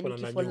kwenda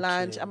Nanyuki for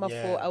lunch ama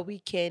for a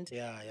weekend.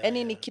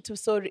 Yani ni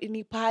kitu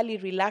ni pahali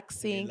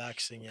relaxing.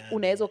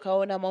 Unaweza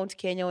ukaona Mount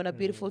Kenya on a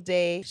beautiful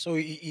day. So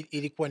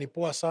ilikuwa ni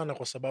poa sana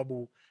kwa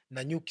sababu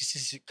Nanyuki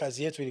sisi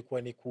kazi yetu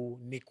ilikuwa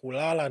ni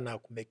kulala na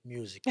ku make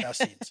music.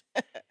 That's it.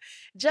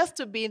 Just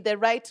to be in the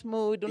right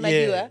mood,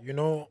 unajua. Yeah, you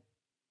know,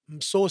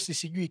 msosi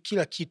sijui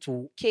kila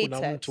kitu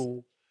kuna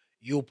mtu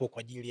yupo kwa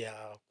ajili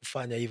ya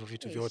kufanya hivyo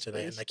vitu vyote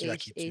na kila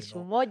kitu, you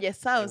know. Umoja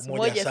Sounds.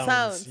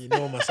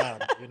 Noma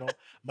sana, you know.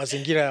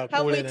 Mazingira ya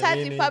kule na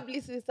nini.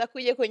 Publicists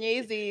akuje kwenye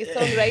hizi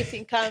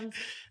songwriting camps.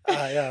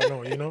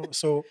 You know.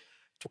 So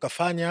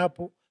tukafanya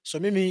hapo. So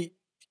mimi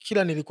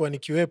kila nilikuwa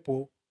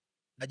nikiwepo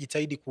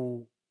najitahidi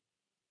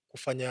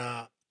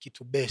kufanya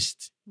kitu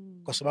best.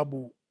 Kwa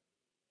sababu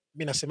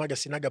mimi nasemaga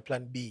sinaga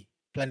plan B.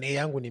 Plan A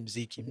yangu ni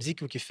muziki.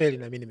 Muziki ukifeli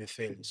na mimi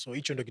nimefeli. So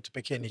hicho ndio kitu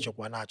pekee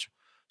nilichokuwa nacho.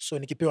 So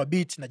nikipewa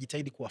beat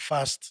najitahidi kuwa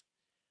fast,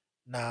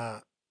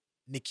 na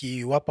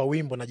nikiwapa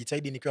wimbo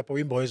najitahidi nikiwapa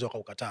wimbo waweze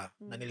wakaukataa.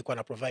 Na nilikuwa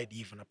na provide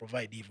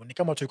hivyo. Ni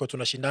kama tulikuwa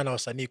tunashindana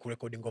wasanii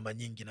kurekodi ngoma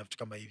nyingi na vitu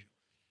kama hivyo.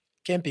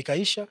 Camp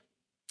ikaisha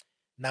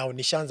na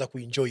nishaanza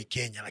kuenjoy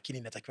Kenya,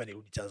 lakini natakiwa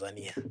nirudi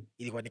Tanzania.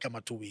 Ilikuwa ni kama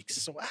 2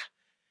 weeks. So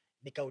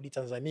nikarudi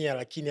Tanzania,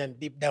 lakini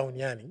deep down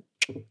yani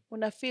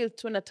una feel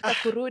tu nataka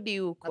kurudi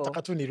huko.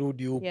 Nataka tu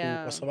nirudi huko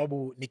kwa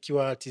sababu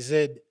nikiwa TZ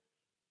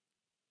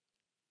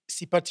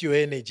sipati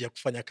hiyo energy ya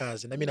kufanya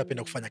kazi, na mimi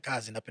napenda kufanya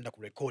kazi, napenda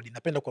kurekodi,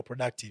 napenda kuwa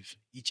productive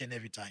each and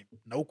every time,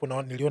 na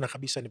huko niliona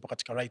kabisa nipo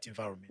katika right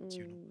environment,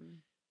 you know.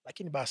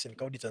 Lakini basi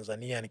nikarudi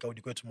Tanzania,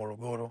 nikarudi kwetu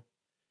Morogoro,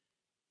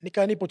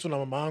 nikaa nipo tu na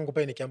mama yangu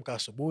pale, nikiamka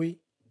asubuhi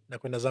na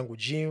kwenda zangu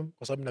gym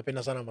kwa sababu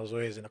napenda sana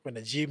mazoezi, na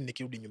kwenda gym,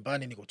 nikirudi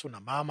nyumbani niko tu na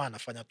mama,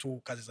 nafanya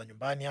tu kazi za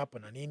nyumbani hapo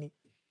na nini,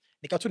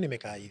 nika tu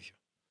nimekaa hivyo.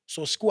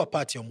 So sikuwa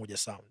part ya Umoja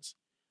Sounds,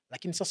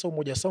 lakini sasa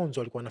Umoja Sounds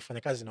walikuwa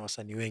wanafanya kazi na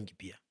wasanii wengi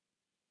pia.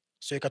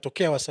 So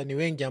ikatokea wasanii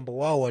wengi ambao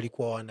wao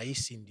walikuwa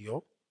wanahisi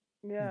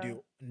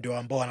ndio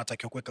ambao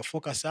wanatakiwa kuweka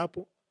focus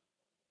hapo,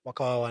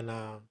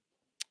 wakawa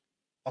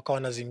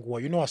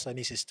wanazingua, you know,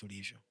 wasanii sisi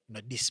tulivyo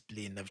na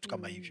discipline na vitu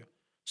kama hivyo.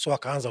 So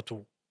wakaanza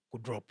tu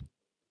kudrop.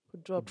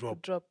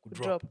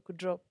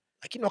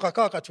 Lakini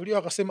wakakaa wakatulia,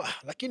 wakasema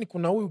lakini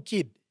kuna huyu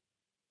kid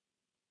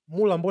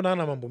Mulla, mbona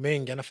hana mambo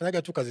mengi,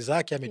 anafanyaga tu kazi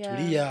zake,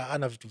 ametulia,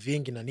 hana vitu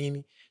vingi na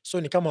nini.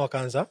 So ni kama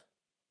wakaanza,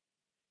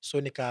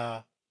 so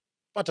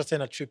nikapata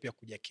tena trip ya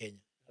kuja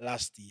Kenya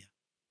last year.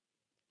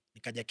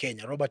 Nikaja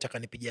Kenya, Robert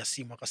akanipigia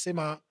simu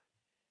akasema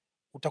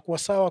utakuwa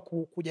sawa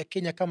kuja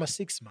Kenya kama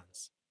 6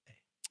 months.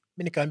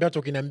 Mimi nikaambia tu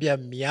ukiniambia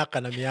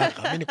miaka na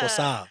miaka, mimi niko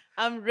sawa.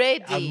 I'm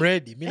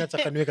ready. Mimi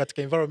nataka niwe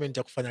katika environment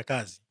ya kufanya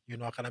kazi. You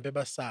know, akaniambia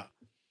basi sawa.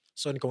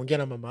 So nikaongea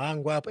na mama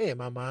yangu hapo,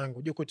 mama yangu,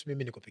 unajua kwetu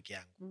mimi niko peke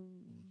yangu.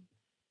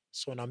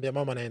 So naambia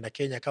mama naenda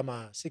Kenya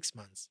kama 6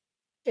 months.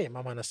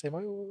 Mama anasema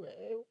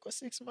uko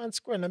 6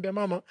 months kwa, naambia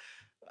mama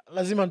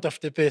lazima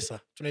nitafute pesa.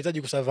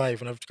 Tunahitaji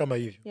kusurvive na vitu kama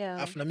hivyo.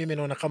 Alafu na mimi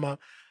naona kama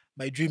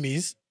my dream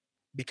is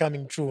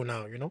becoming true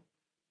now, you know.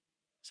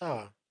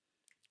 Sawa.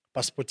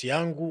 Passport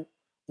yangu,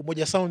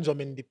 Umoja Sounds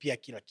wamenilipia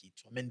kila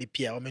kitu.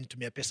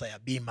 Wamenitumia pesa ya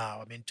bima,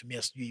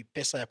 wamenitumia sijui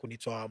pesa ya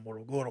kunitoa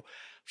Morogoro.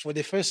 For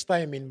the first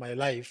time in my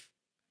life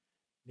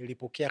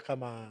nilipokea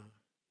kama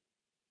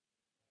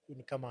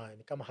ni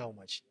kama how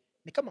much?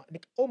 Ni kama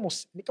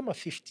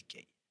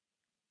 50k.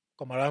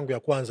 Kwa mara yangu ya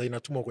kwanza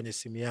inatumwa kwenye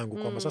simu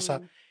yangu kwamba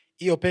sasa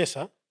hiyo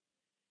pesa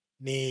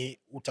ni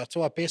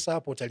utatoa pesa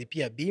hapo,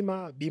 utalipia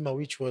bima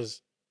which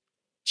was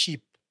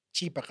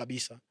cheaper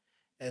kabisa,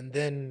 and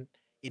then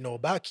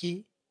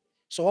inobaki.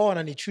 So wao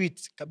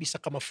wananitreat kabisa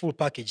kama full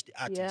packaged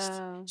artist.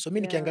 So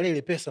mimi nikiangalia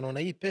ile pesa naona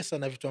hii pesa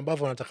na vitu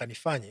ambavyo nataka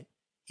nifanye,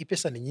 hii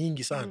pesa ni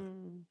nyingi sana.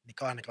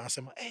 Nikawa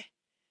nasema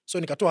so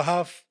nikatoa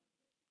half,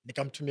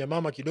 nikamtumia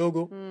mama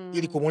kidogo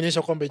ili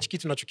kumuonyesha kwamba hichi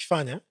kitu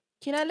ninachokifanya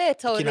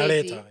kinaleta, you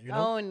know?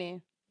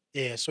 Aone.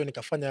 So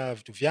nikafanya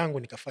vitu vyangu,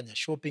 nikafanya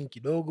shopping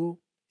kidogo,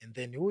 and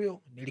then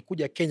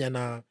nilikuja Kenya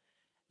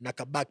na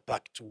ka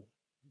backpack tu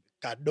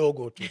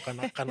kadogo tu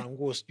kana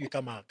nguo sijui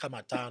kama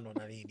 5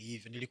 na nini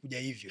hivyo. Nilikuja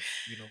hivyo,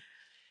 you know.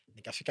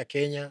 Nikafika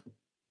Kenya,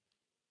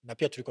 na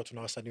pia tulikuwa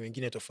tuna wasanii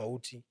wengine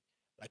tofauti,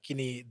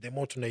 lakini the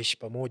more tunaishi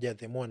pamoja,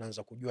 the more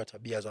naanza kujua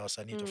tabia za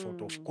wasanii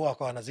tofauti. Kwa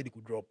wakawa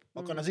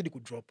wanazidi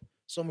kudrop.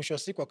 So mwisho wa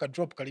siku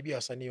akadrop karibia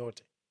wasanii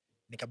wote.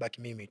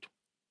 Nikabaki mimi tu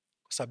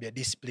kwa sababu ya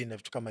discipline na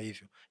vitu kama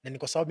hivyo. Na ni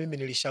kwa sababu mimi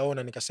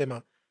nilishaona,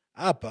 nikasema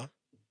hapa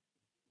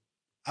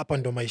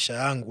ndo maisha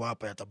yangu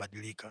hapa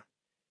yatabadilika.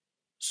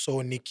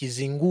 So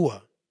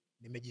nimejizingua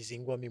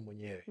mimi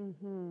mwenyewe.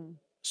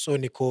 So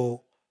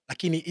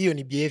lakini hiyo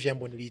ni behavior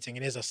ambayo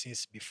nilitengeneza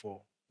since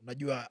before.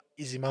 Unajua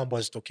hizi mambo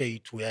hazitokei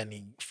tu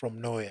yani from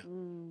nowhere.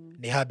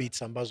 Ni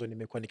habits ambazo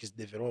nimekuwa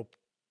nikizidevelop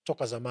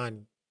toka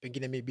zamani,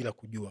 pengine mimi bila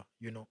kujua,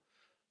 you know.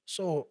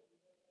 So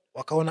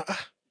wakaona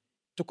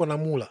tuko na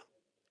Mulla,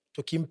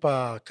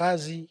 tukimpa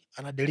kazi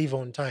ana deliver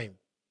on time,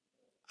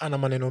 ana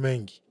maneno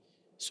mengi.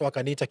 So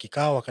akaniita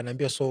kikao,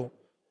 akaniambia so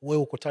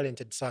wewe uko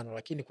talented sana,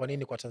 lakini kwa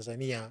nini kwa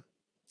Tanzania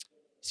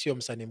sio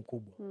msanii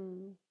mkubwa?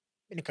 Mimi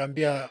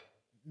nikamwambia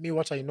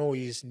what I know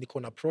is niko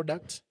na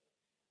product,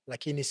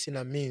 lakini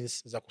sina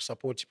means za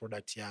kusupport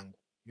product yangu,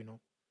 you know.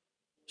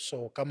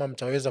 So kama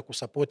mtaweza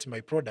kusupport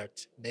my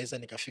product, naweza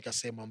nikafika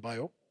sehemu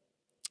ambayo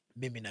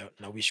mimi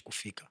na wish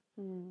kufika.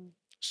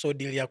 So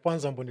deal ya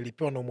kwanza ambayo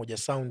nilipewa na Umoja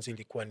Sounds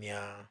ilikuwa ni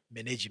ya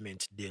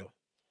management deal,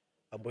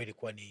 ambayo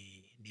ilikuwa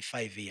ni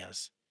 5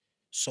 years.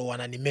 So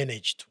wanani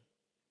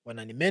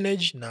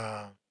manage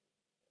na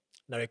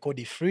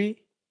record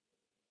free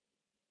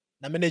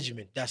na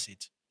management, that's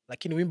it.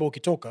 Lakini wimbo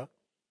ukitoka,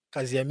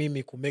 kazi ya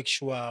mimi ku make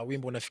sure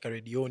wimbo unafika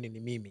redioni ni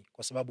mimi,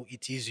 kwa sababu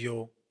it is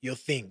your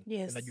thing.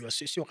 Unajua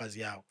sio kazi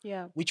yao.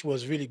 Which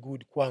was really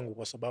good kwangu,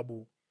 kwa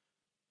sababu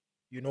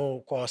you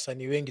know, kwa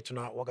wasanii wengi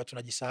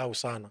tunajisahau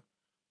sana.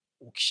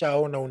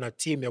 Ukishaona una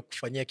team ya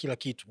kufanyia kila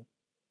kitu,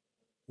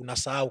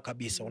 unasahau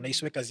kabisa.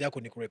 Unaisiwe kazi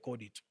yako ni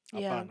kurekodi tu.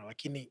 Hapana.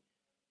 Lakini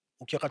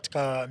ukiwa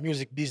katika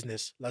music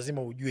business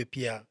lazima ujue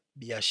pia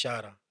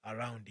biashara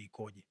around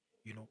ikoje,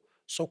 you know.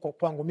 So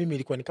kwangu mimi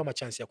ilikuwa ni kama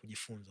chance ya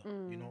kujifunza,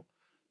 you know.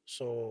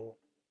 So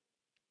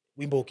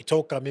wimbo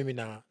ukitoka, mimi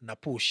na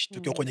push.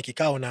 Tukiwa kwenye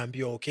kikao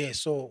naambiwa okay,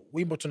 so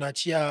wimbo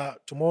tunaachia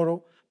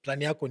tomorrow,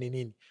 plan yako ni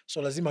nini?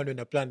 So lazima niwe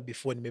na plan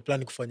before,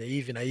 nimeplan kufanya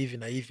hivi na hivi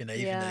na hivi na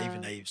hivi na hivi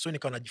na hivi. So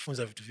nikawa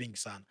najifunza vitu vingi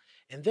sana.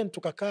 And then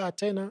tukakaa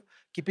tena,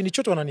 kipindi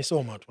chote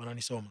wananisoma.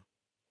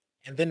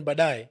 And then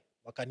baadaye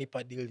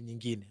wakanipa deal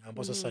nyingine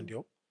ambao sasa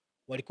ndio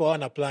walikuwa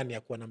wana plan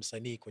ya kuwa na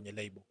msanii kwenye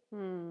label.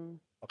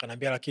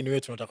 Wakaniambia lakini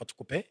wewe tunataka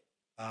tukupe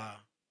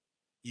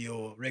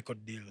hiyo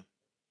record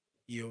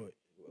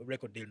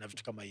deal na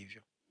vitu kama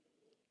hivyo.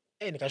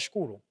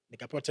 Nikashukuru,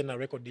 nikapewa tena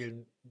record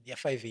deal ya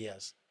 5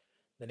 years.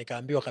 Na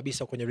nikaambiwa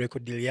kabisa kwenye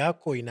record deal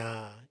yako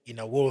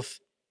ina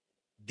worth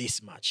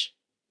this much.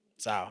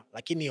 Sawa,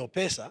 lakini hiyo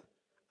pesa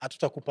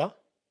hatutakupa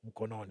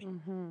mkononi.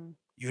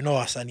 You know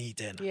wasanii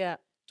tena. Yeah.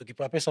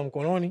 Tukipewa pesa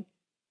mkononi,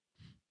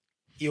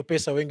 hiyo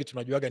pesa wengi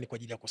tunajuaga ni kwa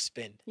ajili ya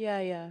kuspend.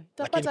 Yeah.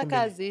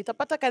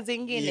 Utapata kazi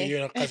nyingine.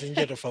 Hiyo kazi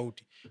nyingine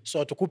tofauti. So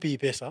hatukupi hii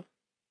pesa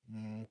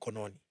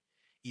mkononi.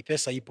 Hii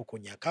pesa ipo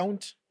kwenye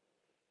account.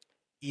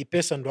 Hii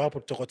pesa ndo hapo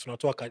tutakuwa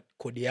tunatoa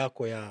kodi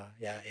yako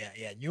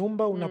ya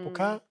nyumba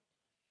unapokaa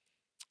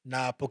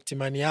na pocket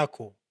money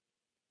yako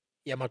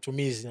ya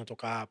matumizi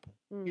natoka hapo.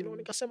 You know,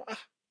 nikasema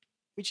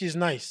which is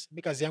nice.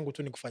 Mimi kazi yangu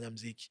tu ni kufanya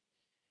muziki.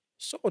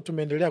 So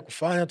tumeendelea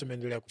kufanya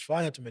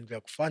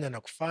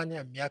na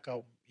kufanya,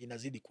 miaka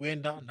inazidi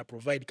kwenda na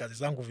provide kazi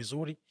zangu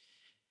vizuri.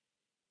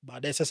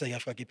 Baadaye sasa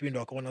ikafika kipindi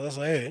wakaona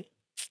sasa wewe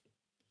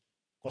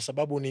kwa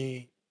sababu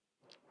ni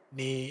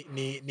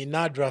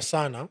nadra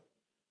sana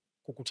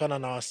kukutana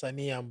na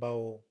wasanii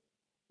ambao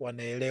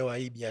wanaelewa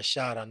hii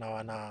biashara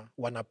na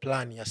wana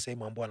plan ya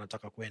sehemu ambayo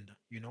wanataka kwenda,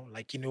 you know,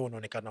 lakini wewe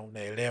unaonekana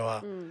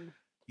unaelewa.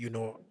 You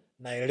know,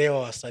 naelewa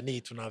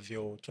wasanii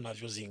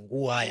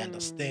tunavyozingua, I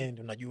understand,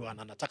 unajua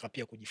nataka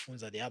pia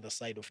kujifunza the other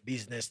side of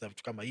business na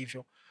vitu kama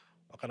hivyo.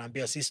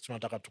 Wakaniambia sisi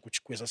tunataka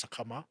tukuchukue sasa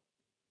kama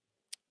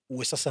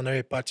uwe sasa na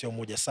wewe part ya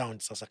Umoja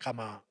Sounds, sasa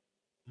kama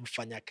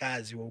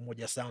mfanyakazi wa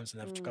Umoja Sounds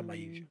na vitu kama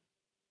hivyo.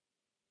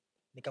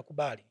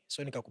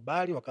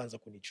 Nikakubali, wakaanza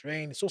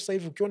kunitrain. So sasa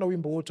hivi ukiona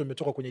wimbo wote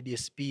umetoka kwenye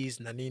DSPs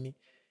na nini,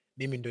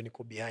 mimi ndio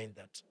niko behind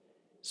that.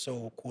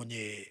 So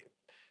kwenye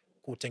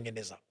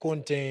kutengeneza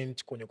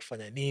content, kwenye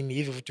kufanya nini,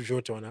 hivi vitu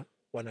vyote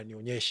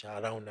wananionyesha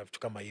around na vitu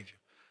kama hivyo.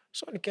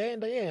 So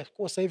nikaenda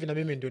kwa sasa hivi na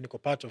mimi ndio niko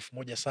part of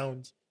Umoja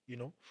Sounds, you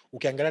know.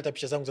 Ukiangalia hata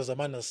picha zangu za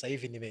zamani na sasa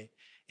hivi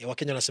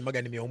Wakenya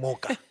wanasemaga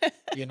nimeomoka,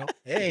 you know.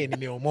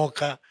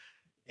 Nimeomoka.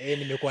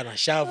 Nimekuwa na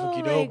shavu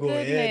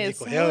kidogo,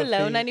 niko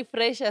healthy.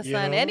 Unanifresha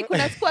sana. Yani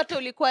kuna siku hata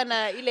ulikuwa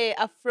na ile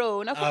afro,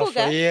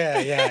 unakumbuka?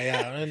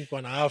 Yeah.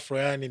 Nilikuwa na afro,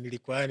 yani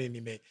nilikuwa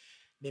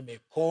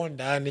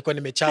nimekonda, nilikuwa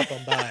nimechapa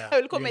mbaya.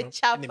 Ulikuwa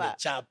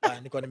umechapa.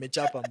 Nilikuwa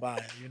nimechapa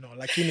mbaya, you know.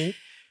 Lakini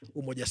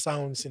Umoja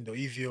Sounds ndio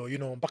hivyo, you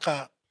know,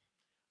 mpaka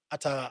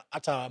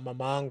hata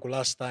mama yangu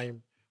last time,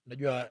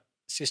 unajua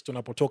sisi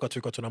tunapotoka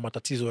tulikuwa tuna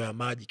matatizo ya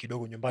maji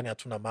kidogo nyumbani,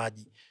 hatuna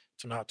maji.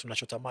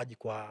 Tunachota maji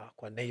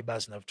kwa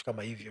neighbors na vitu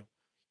kama hivyo.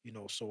 You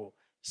know, so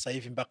sasa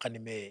hivi mpaka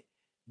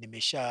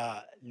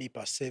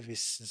nimeshalipa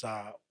service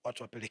za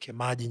watu wapeleke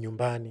maji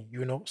nyumbani,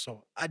 you know.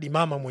 So hadi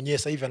mama mwenyewe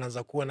sasa hivi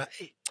anaanza kuona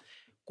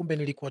kumbe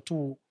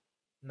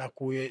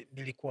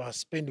nilikuwa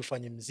spend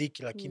ufanye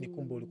muziki, lakini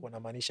kumbe ulikuwa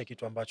unamaanisha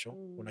kitu ambacho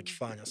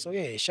unakifanya.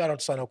 So shout out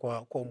sana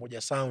kwa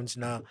Umoja Sounds,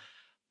 na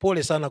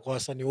pole sana kwa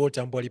wasanii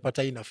wote ambao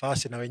walipata hii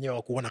nafasi na wenyewe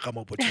wakuona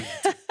kama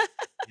opportunity.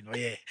 You know,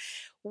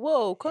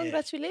 Wow,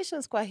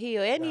 congratulations kwa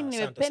hiyo. Yani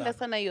nimependa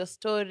sana your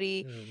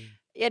story.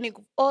 Yani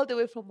all the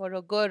way from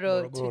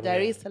Morogoro to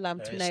Dar es Salaam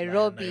to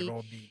Nairobi,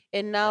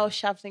 and now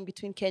shuffling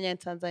between Kenya and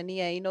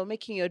Tanzania, you know,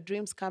 making your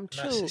dreams come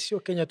true. Na sio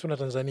Kenya tu na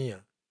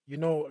Tanzania. You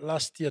know,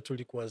 last year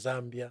tulikuwa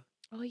Zambia.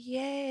 Oh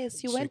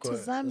yes, you went to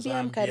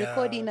Zambia,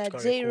 mkarekodi na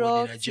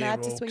J-Rock na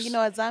artists wengine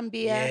wa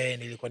Zambia.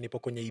 Nilikuwa nipo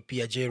kwenye EP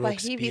ya J-Rock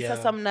pia. Kwa hivi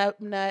sasa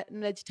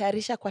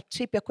mnajitayarisha kwa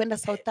trip ya kwenda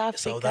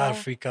South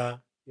Africa.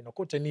 You know,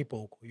 kote nipo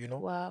huko, you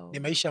know. Wow. Ni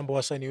maisha ambayo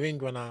wasanii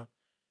wengi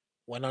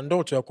wana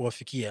ndoto ya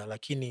kuwafikia,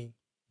 lakini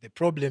the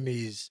problem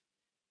is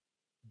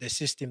the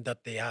system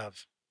that they have.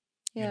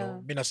 You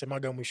know, mimi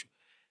nasemaga mwisho,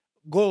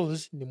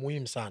 goals ni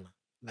muhimu sana,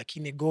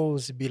 lakini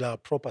goals bila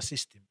proper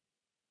system,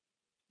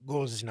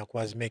 goals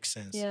zinakuwa make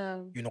sense.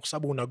 You know, kwa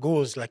sababu una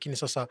goals lakini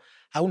sasa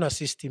hauna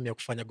system ya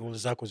kufanya goals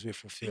zako ziwe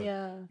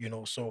fulfilled. You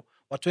know, so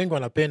watu wengi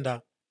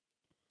wanapenda,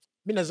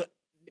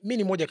 mimi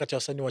ni moja kati ya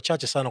wasanii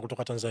wachache sana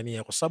kutoka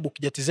Tanzania, kwa sababu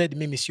KJTZ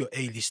mimi sio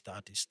A-list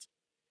artist.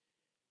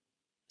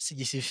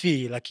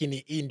 Sijisifii,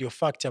 lakini hii ndio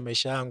fact ya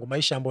maisha yangu.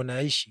 Maisha ambayo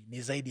naishi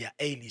ni zaidi ya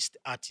A-list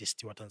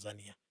artist wa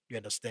Tanzania. You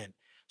understand?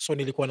 So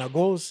nilikuwa na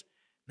goals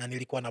na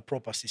nilikuwa na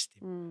proper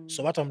system.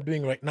 So what I'm doing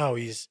right now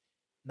is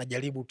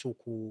najaribu tu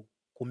ku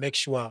make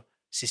sure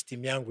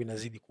system yangu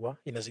inazidi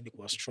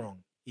kuwa strong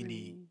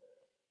ili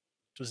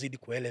tuzidi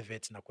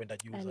kuelevate na kwenda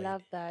juu zaidi. I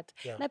love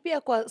that. Na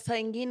pia kwa saa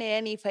ingine,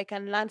 yani if I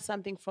can learn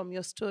something from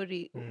your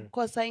story,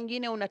 kwa saa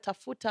ingine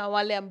unatafuta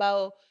wale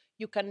ambao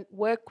you can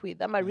work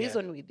with ama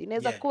reason with.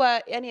 Inaweza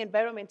kuwa yani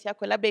environment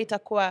yako labda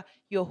itakuwa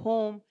your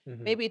home,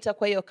 maybe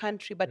itakuwa your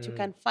country, but you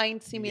can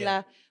find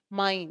similar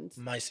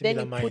minds. Then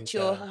you put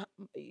your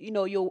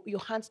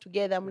hands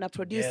together, mna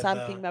produce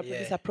something, mna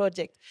produce a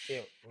project.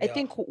 I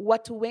think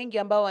watu wengi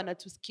ambao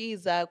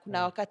wanatusikiza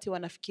kuna wakati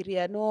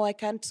wanafikiria, no, I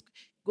can't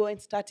go and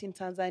start in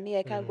Tanzania,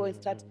 I can't go and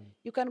start.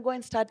 You can go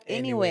and start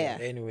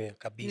anywhere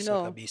kabisa, you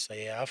know?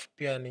 Kabisa. Afu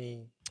pia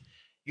ni,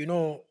 you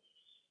know,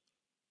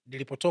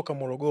 nilipotoka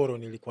Morogoro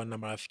nilikuwa na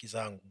marafiki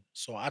zangu.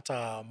 So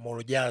hata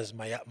Morojaz,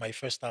 my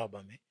first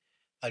album,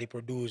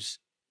 aliproduce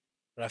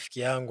rafiki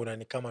yangu na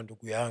ni kama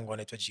ndugu yangu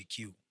anaitwa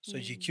GQ. So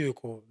GQ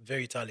yuko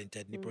very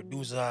talented, ni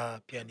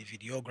producer, pia ni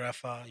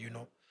videographer, you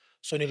know.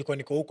 So nilikuwa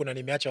niko huko na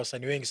nimeacha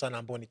wasanii wengi sana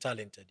ambao ni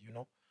talented, you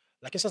know.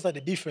 Lakini sasa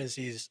the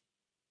difference is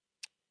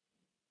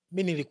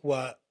mimi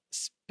nilikuwa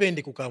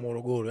sipendi kukaa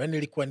Morogoro. Yaani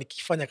nilikuwa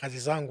nikifanya kazi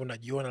zangu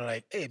najiona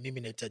like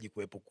mimi nahitaji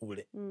kuwepo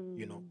kule,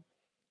 you know.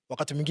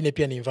 Wakati mwingine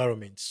pia ni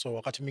environment. So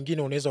wakati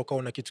mwingine unaweza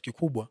ukawa na kitu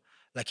kikubwa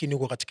lakini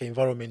uko katika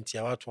environment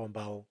ya watu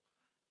ambao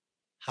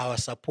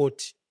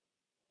hawasupport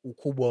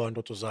ukubwa wa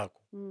ndoto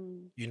zako.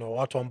 You know,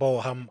 watu ambao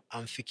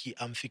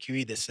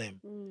hamfikiri the same.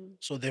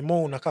 So the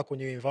more unakaa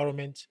kwenye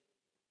environment,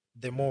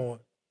 the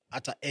more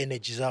hata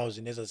energy zao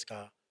zinaweza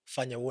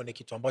zikafanya uone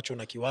kitu ambacho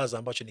unakiwaza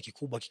ambacho ni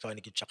kikubwa kikawa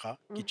ni kitu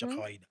cha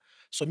kawaida.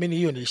 So mimi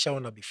hiyo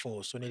nilishaona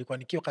before. So nilikuwa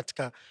nikiwa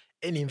katika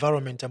any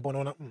environment ambapo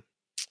naona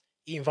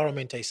hii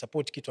environment hai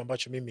support kitu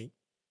ambacho mimi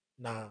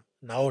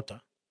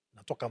naota,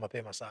 natoka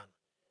mapema sana.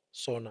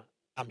 So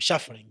I'm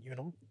shuffling, you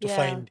know, to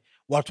find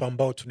watu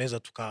ambao tunaweza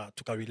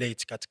tuka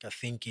relate katika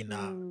thinking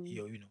na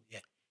hiyo, you know,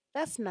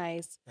 That's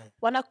nice.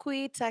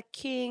 Wanakuita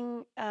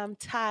King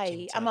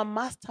Tai ama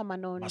Master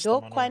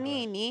Manondo. Kwa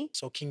nini?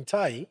 So King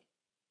Tai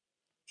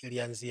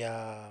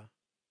ilianzia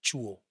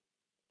chuo,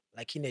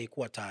 lakini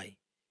haikuwa Tai,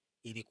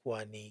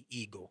 ilikuwa ni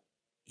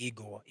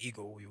ego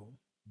huyu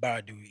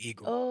bird huyu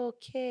ego.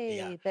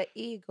 Okay, the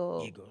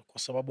ego.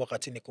 Kwa sababu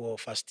wakati niko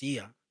first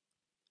year,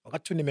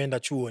 wakati tu nimeenda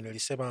chuo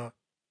nilisema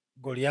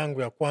goli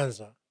yangu ya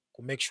kwanza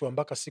kumake sure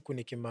mpaka siku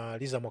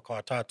nikimaliza mwaka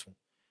wa 3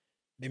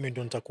 mimi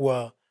ndo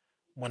nitakuwa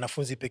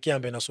mwanafunzi pekee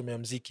ambaye nasomea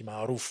muziki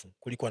maarufu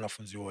kuliko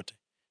wanafunzi wote.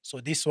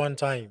 So this one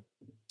time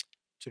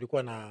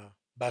tulikuwa na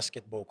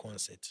basketball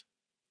concert.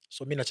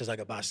 So mimi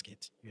nachezaga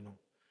basket, you know.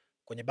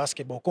 Kwenye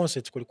basketball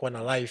concert kulikuwa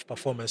na live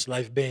performance,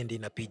 live band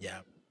inapiga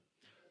hapo.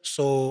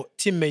 So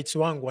teammates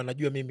wangu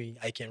wanajua mimi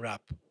I can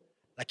rap,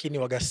 lakini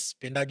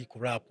wagasipendagi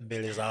kurap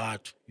mbele za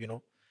watu, you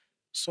know.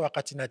 So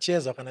wakati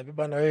nacheza wakaniambia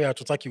bana, wewe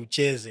hatutaki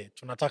ucheze,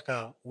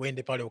 tunataka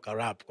uende pale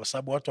ukarap, kwa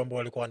sababu watu ambao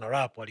walikuwa wana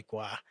rap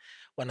walikuwa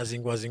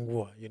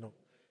wanazingua, you know.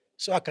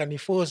 So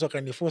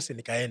wakaniforce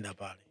nikaenda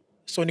pale.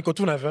 So niko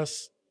tu na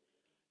verse,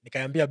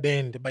 nikaambia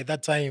band, by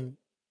that time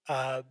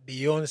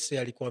Beyonce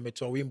alikuwa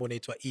ametoa wimbo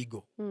unaitwa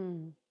Ego.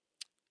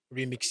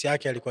 Remix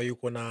yake alikuwa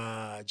yuko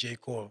na J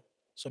Cole.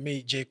 So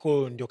mi J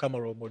Cole ndio kama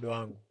role model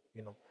wangu,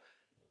 you know.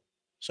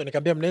 So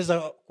nikamwambia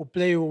mnaweza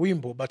kuplay huo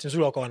wimbo, but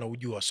nzuri wakawa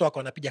wanaujua. So wakawa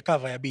wanapiga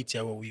cover ya beat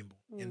ya huo wimbo.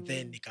 And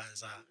then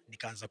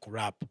nikaanza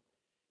kurap.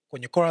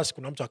 Kwenye chorus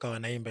kuna mtu akawa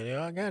anaimba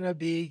I got a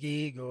big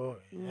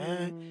ego.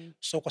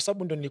 So kwa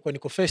sababu ndo nilikuwa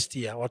niko first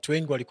year, watu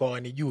wengi walikuwa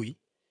wanijui.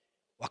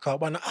 Wakawa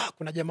bwana,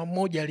 kuna jamaa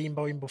mmoja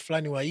aliimba wimbo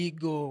fulani wa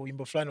ego,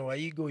 wimbo fulani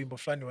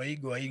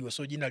wa ego.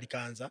 So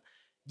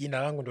jina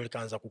langu ndo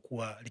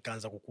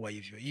likaanza kukua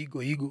hivyo,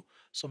 ego.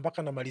 So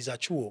mpaka namaliza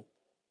chuo,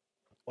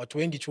 watu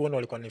wengi chuoni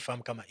walikuwa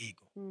wananifahamu kama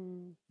Ego.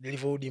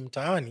 Nilivyorudi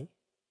mtaani,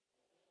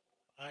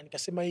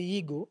 nikasema hii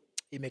Ego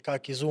imekaa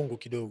kizungu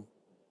kidogo.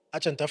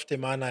 Acha nitafute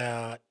maana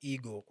ya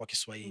Ego kwa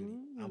Kiswahili,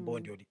 ambao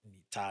ndio ni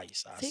Tai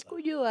sasa.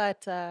 Sikujua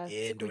hata.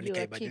 Ndio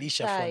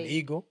nikaibadilisha from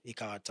Ego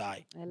ikawa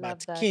Tai.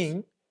 But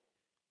King,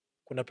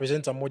 kuna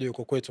presenter mmoja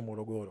yuko kwetu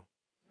Morogoro.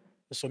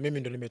 So mimi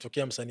ndo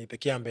nimetokea msanii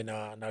pekee ambaye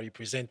na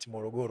represent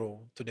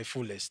Morogoro to the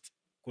fullest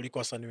kuliko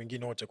wasanii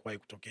wengine wote kwa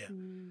kutokea.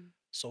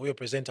 So huyo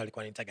presenter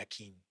alikuwa anitaga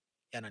King.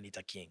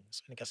 Ananiita King.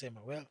 So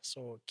nikasema well,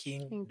 so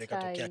King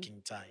nikatokea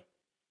King Tai.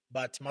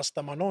 But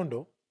Master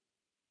Manondo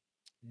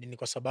ni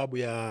kwa sababu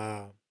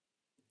ya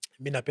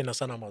mimi napenda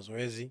sana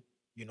mazoezi,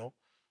 you know.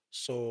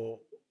 So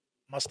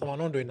Master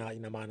Manondo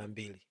ina maana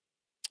mbili.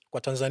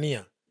 Kwa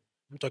Tanzania,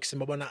 mtu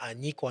akisema bwana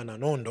Anyiko ana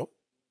nondo,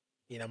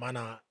 ina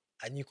maana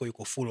Anyiko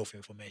yuko full of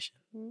information.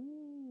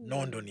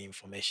 Nondo ni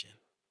information,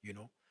 you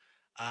know.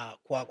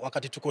 Kwa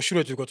wakati tuko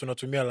shule tulikuwa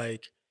tunatumia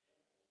like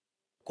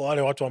kwa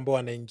wale watu ambao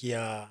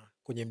wanaingia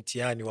kwenye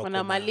mtihani wako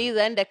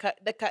wanamaliza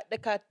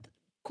dakika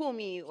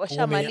 10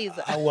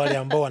 washamaliza, au wale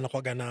ambao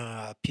wanakuwa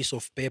na piece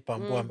of paper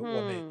ambao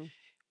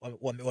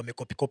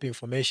wamecopy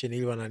information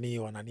ili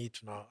wanani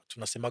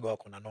tunasemaga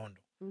wako na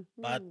nondo.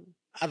 But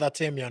other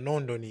term ya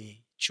nondo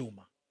ni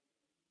chuma,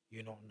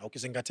 you know. Na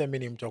ukizingatia mimi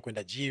ni mtu wa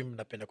kwenda gym,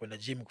 napenda kwenda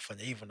gym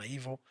kufanya hivyo na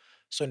hivyo,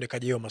 so ndio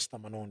kaja hiyo Master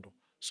Manondo.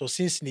 So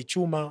since ni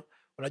chuma,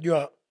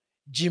 unajua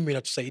gym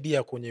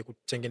inatusaidia kwenye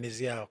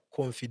kutengenezea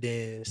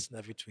confidence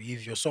na vitu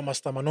hivyo. So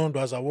Master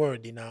Manondo as a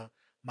word ina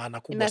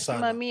maana kubwa sana.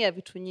 Inasimamia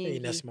vitu nyingi.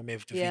 Inasimamia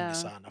vitu vingi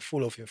sana.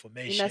 Full of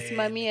information.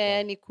 Inasimamia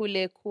yani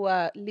kule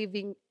kuwa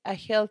living a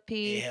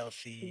healthy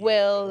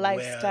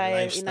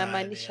lifestyle.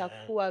 Inamaanisha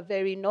kuwa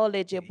very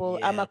knowledgeable,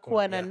 ama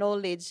kuwa na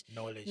knowledge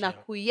na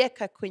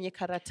kuiweka kwenye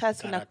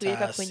karatasi na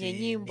kuiweka kwenye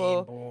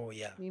nyimbo.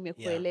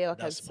 Nimekuelewa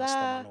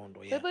kabisa.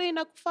 Kwa hivyo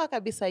inakufaa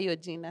kabisa hiyo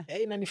jina.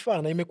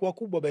 Inanifaa na imekuwa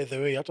kubwa by the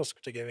way, hata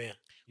sikutegemea.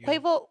 Kwa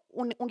hivyo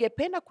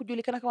ungependa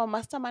kujulikana kama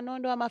Master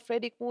Manondo ama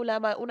Fredrick Mulla,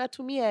 ama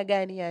unatumia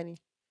gani yani?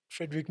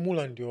 Fredrick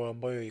Mulla ndio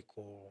ambayo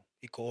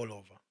iko all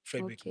over.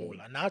 Fredrick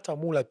Mulla. Na hata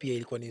Mulla pia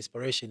ilikuwa ni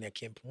inspiration ya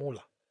Camp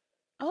Mulla.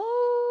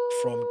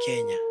 from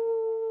Kenya.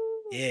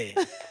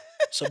 Yeah.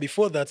 So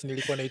before that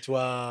nilikuwa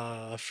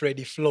naitwa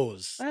Freddy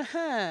Flows.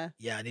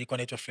 Yeah, nilikuwa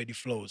naitwa Freddy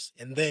Flows.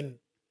 And then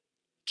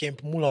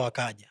Camp Mulla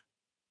wakaja.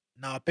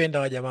 Na wapenda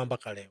wa jamaa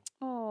mpaka leo.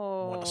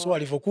 Mbona so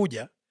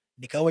alivyokuja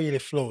nikawa ile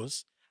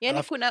Flows.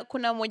 Yani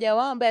kuna mmoja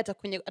wao ambaye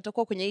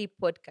atakuwa kwenye hii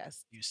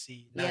podcast. You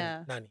see,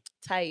 Yeah. nani?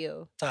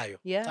 Tayo.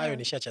 Yeah. Tayo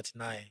nisha-chat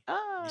naye.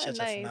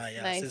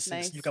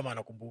 Nice. Sijui kama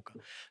anakumbuka.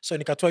 So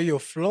nikatoa hiyo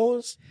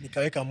Flows,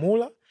 nikaweka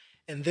Mulla,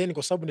 and then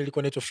kwa sababu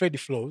nilikuwa naitwa Freddy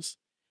Flows,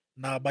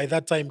 na by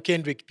that time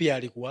Kendrick pia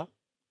alikuwa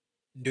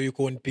ndio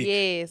yuko on pick.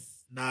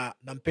 Yes. Na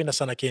nampenda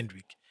sana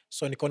Kendrick.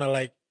 So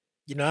nikaona like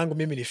jina langu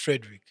mimi ni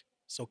Fredrick.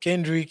 So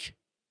Kendrick,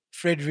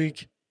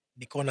 Fredrick,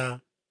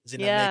 nikaona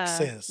zina make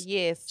sense.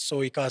 Yes.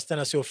 So ikawa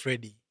tena sio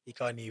Freddy,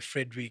 ikawa ni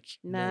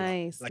Fredrick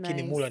Mulla.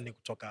 Lakini Mulla ni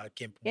kutoka Camp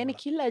Mulla. Yani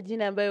kila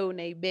jina ambayo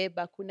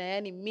unaibeba kuna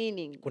yani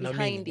meaning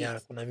behind it.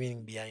 Yeah, kuna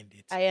meaning behind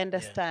it. I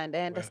understand.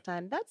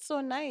 That's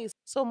so nice.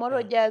 So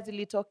Umoja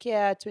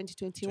ilitokea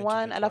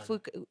 2021, alafu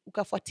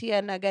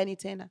ukafuatia na gani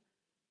tena?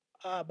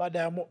 Baada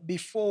ya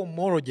before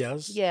Umoja,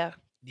 yeah,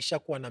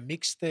 nishakuwa na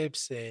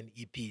mixtapes and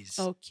EPs.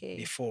 Okay.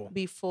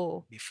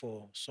 Before.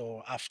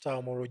 So after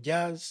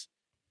Umoja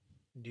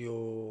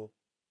ndio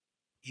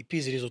EP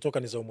zilizotoka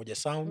ni za Umoja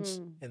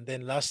Sounds, and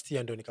then last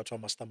year ndio nikatoa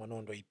Master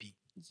Manondo EP.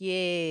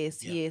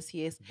 Yes.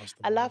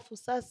 Alafu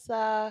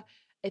sasa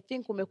I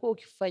think umekuwa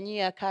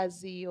ukifanyia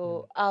kazi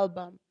hiyo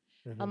album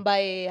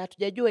ambaye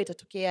hatujajua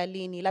itatokea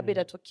lini, labda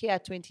itatokea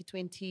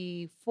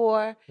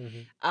 2024.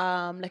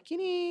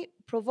 Lakini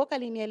Provoke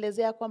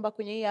alinielezea kwamba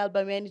kwenye hii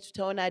album yani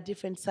tutaona a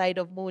different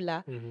side of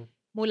Mulla.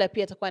 Mulla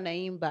pia atakuwa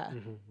naimba.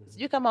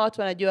 Sijui kama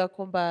watu wanajua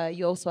kwamba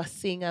you also a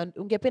singer.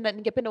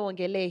 Ningependa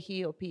uongelee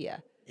hiyo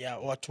pia.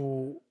 Yeah,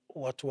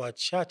 watu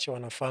wachache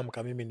wanafahamu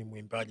kama mimi ni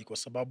mwimbaji, kwa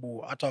sababu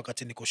hata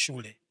wakati niko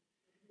shule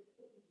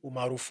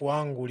umaarufu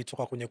wangu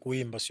ulitoka kwenye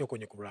kuimba, sio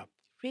kwenye kurap.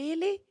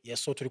 Really? Yeah,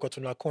 so tulikuwa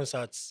tuna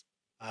concerts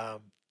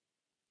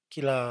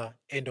kila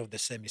end of the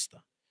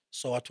semester.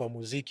 So watu wa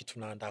muziki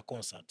tunaandaa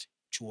concert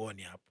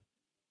chuoni hapo.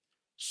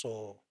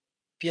 So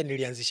pia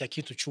nilianzisha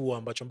kitu chuo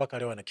ambacho mpaka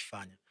leo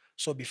anakifanya.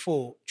 So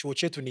before, chuo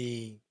chetu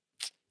ni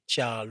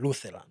cha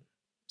Lutheran.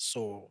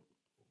 So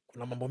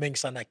kuna mambo mengi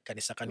sana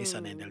kanisa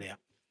yanaendelea.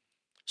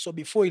 So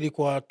before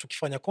ilikuwa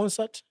tukifanya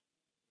concert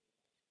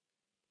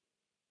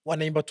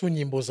wanaimba tu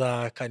nyimbo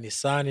za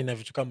kanisani na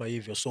vitu kama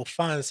hivyo. So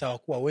fans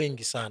hawakuwa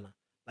wengi sana.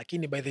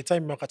 Lakini by the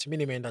time wakati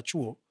mimi nimeenda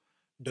chuo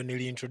ndo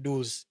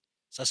niliintroduce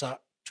sasa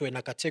tuwe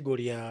na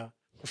category ya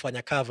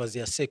kufanya covers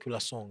ya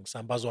secular songs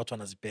ambazo watu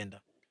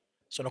wanazipenda.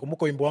 So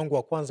nakumbuka wimbo wangu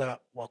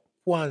wa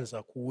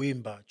kwanza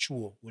kuimba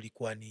chuo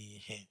ulikuwa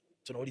ni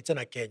tunarudi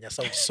tena Kenya,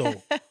 South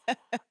Soul.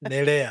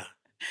 Nelea.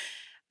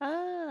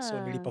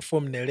 So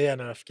niliperform Nelea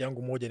na rafiki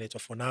yangu mmoja anaitwa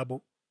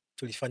Fonabo.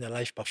 Tulifanya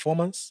live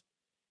performance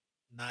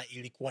na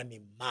ilikuwa ni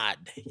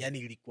mad. Yani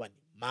ilikuwa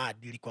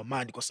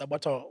mad kwa sababu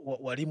hata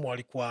walimu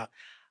walikuwa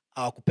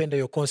hawakupenda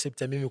hiyo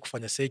concept ya mimi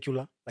kufanya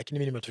secular, lakini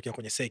mimi nimetokea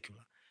kwenye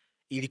secular.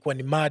 Ilikuwa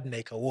ni mad na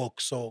ika work.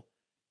 So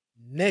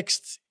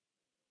next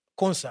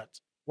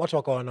concert watu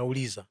wakawa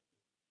wanauliza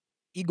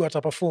Igo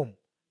ataperform.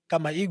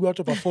 Kama Igo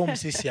hataperform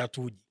sisi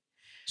hatuji.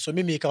 So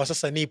mimi ikawa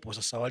sasa nipo.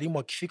 Sasa walimu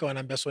wakifika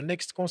wanaambia so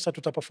next concert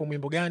utaperform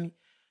wimbo gani?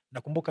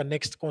 Nakumbuka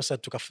next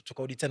concert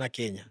tukarudi tena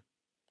Kenya.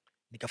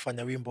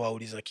 Nikafanya wimbo wa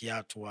Uliza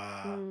Kiatu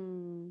wa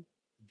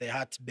The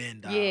Heart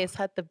Band. Yes,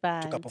 Heart the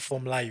Band.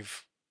 Tukaperform live.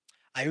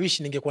 I wish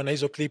ningekuwa na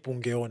hizo clip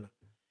ungeona.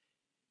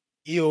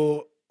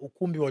 Hiyo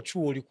ukumbi wa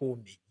chuo ulikuwa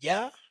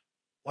umejaa.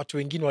 Watu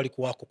wengine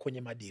walikuwa wako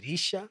kwenye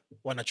madirisha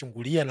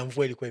wanachungulia na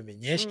mvua ilikuwa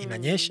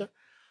inanyesha.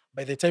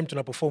 By the time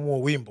tunaperform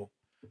huo wimbo,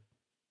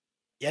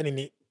 yani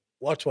ni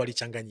watu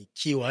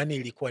walichanganyikiwa, yani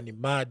ilikuwa ni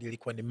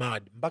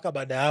mad. Mpaka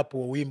baada ya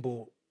hapo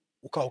wimbo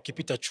ukawa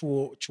ukipita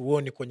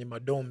chuoni kwenye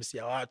madoms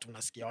ya watu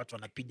unasikia watu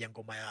wanapiga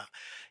ngoma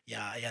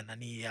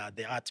ya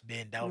The Art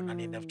Band au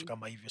nani na vitu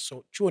kama hivyo.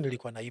 So chuo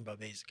nilikuwa naimba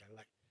basically.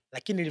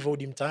 Lakini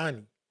nilivyorudi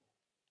mtaani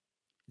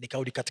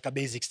nikarudi katika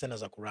basics tena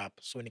za kurap.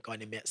 So nikawa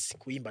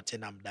sikuimba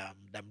tena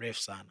muda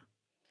mrefu sana.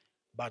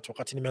 But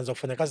wakati nimeanza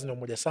kufanya kazi na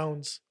Umoja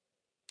Sounds,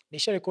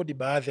 nisharekodi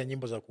baadhi ya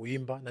nyimbo za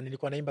kuimba na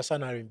nilikuwa naimba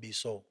sana R&B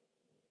soul.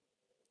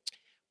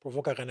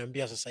 Provoke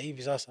akaniambia sasa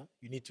hivi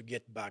you need to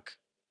get back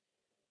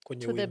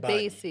kwenye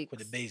uimbaji,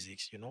 kwenye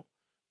basics, you know.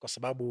 Kwa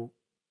sababu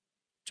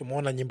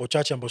tumeona nyimbo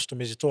chache ambazo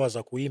tumezitoa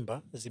za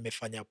kuimba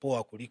zimefanya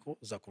poa kuliko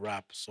za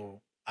kurap.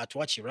 So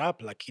hatuachi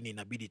rap lakini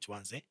inabidi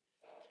tuanze.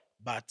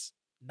 But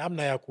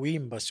namna ya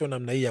kuimba sio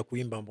namna hii ya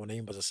kuimba ambayo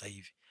naimba sasa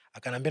hivi.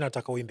 Akaniambia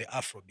nataka uimbe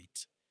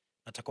Afrobeat.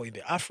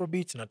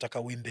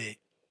 Nataka uimbe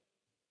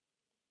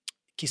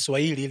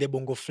Kiswahili, ile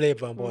bongo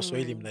flavor ambayo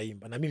Waswahili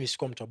mnaimba. Na mimi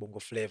sikuwa mtu wa bongo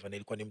flavor,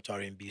 nilikuwa ni mtu wa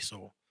R&B.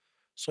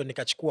 So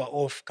nikachukua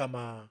off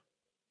kama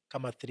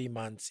 3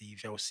 months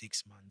hivi au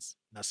 6 months.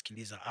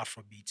 Nasikiliza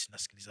Afrobeat,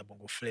 nasikiliza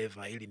bongo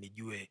flavor ili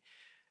nijue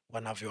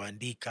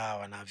wanavyoandika,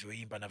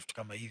 wanavyoimba na vitu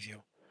kama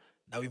hivyo.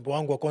 Na wimbo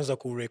wangu wa kwanza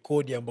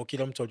kurekodi ambao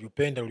kila mtu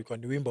alipenda ulikuwa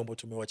ni wimbo ambao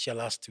tumewachia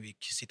last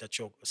week,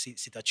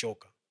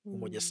 Sitachoka.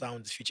 Umoja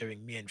Sounds featuring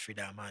me and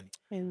Frida Amani.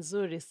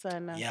 Nzuri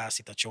sana. Yeah,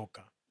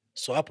 Sitachoka.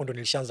 So hapo ndo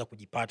nilishaanza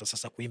kujipata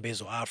sasa kuimba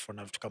hizo afro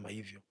na vitu kama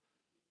hivyo.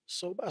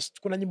 So basi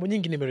kuna nyimbo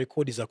nyingi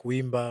nimerekodi za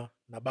kuimba,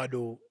 na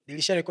bado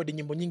nilisharekodi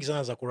nyimbo nyingi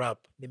sana za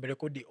kurap.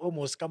 Nimerekodi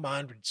almost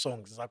kama 100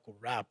 songs za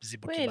kurap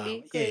zipo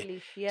kibao.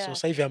 Kweli, yeah. So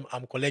sasa hivi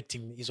I'm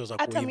collecting hizo za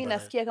kuimba. Hata mimi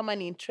nasikia kama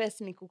ni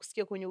interest ni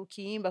kukusikia kwenye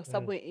ukiimba, kwa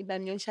sababu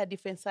inanionyesha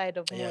different side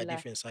of Mulla.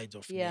 Different sides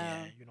of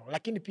me, you know.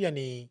 Lakini pia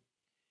ni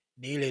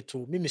ile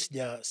tu mimi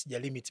sija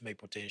limit my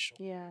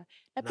potential.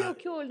 Na pia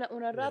ukiwa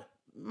una rap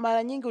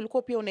mara nyingi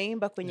ulikuwa pia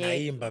unaimba kwenye,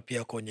 naimba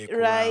pia kwenye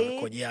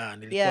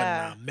nilikuwa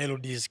na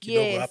melodies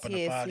kidogo hapa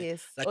na pale,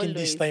 lakini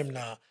this time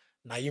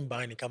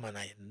naimba ni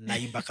kama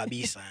naimba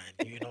kabisa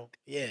yani, you know.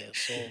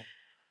 So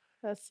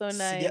that's so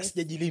nice.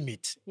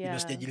 Sijajilimit, you know,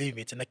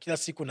 sijajilimit, na kila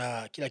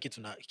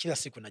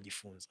siku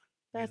najifunza,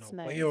 you know.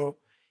 Nice. Kwa hiyo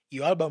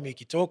album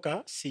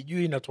ikitoka,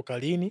 sijui inatoka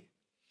lini,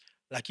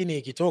 lakini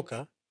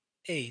ikitoka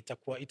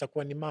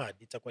itakuwa ni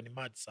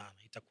mad sana,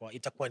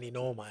 itakuwa ni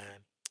noma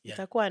yani.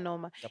 Itakuwa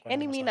noma.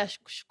 Yani mimi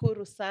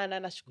nashukuru sana,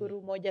 nashukuru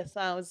Umoja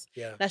Sounds.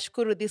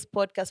 Nashukuru this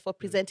podcast for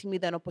presenting me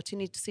an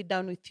opportunity to sit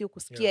down with you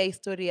kusikia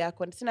history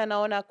yako. Sina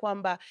naona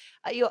kwamba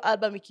hiyo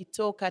album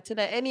ikitoka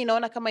tena, yani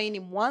naona kama hii ni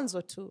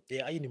mwanzo tu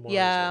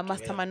ya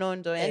Master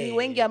Manondo. Yani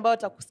wengi ambao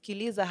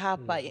watakusikiliza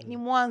hapa ni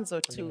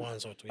mwanzo tu.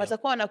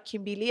 Watakuwa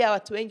wanakukimbilia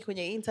watu wengi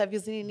kwenye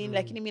interviews nini,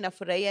 lakini mimi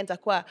nafurahia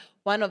nitakuwa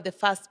one of the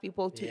first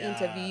people to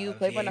interview you.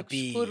 Kwa hivyo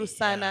nakushukuru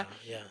sana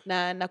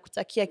na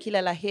nakutakia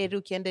kila laheri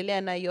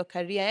ukiendelea na hiyo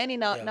career. Yani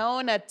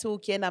naona tu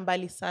ukienda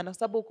mbali sana, kwa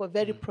sababu uko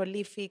very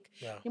prolific.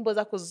 Nyimbo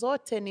zako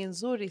zote ni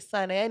nzuri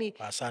sana. Yani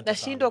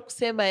nashindwa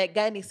kusema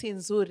gani si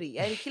nzuri.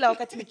 Yani kila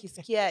wakati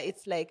nikisikia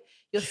it's like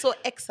you're so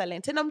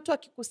excellent. Tena mtu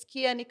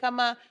akikusikia ni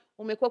kama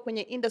umekuwa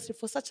kwenye industry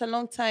for such a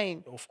long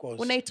time.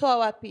 Unaitoa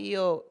wapi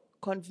hiyo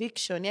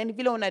conviction? Yani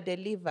vile una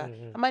deliver.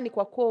 Ama ni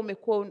kwa kuwa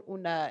umekuwa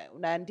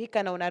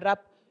unaandika na una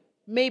rap,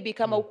 maybe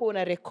kama uko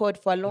una record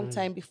for a long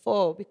time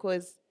before,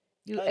 because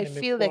I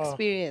feel the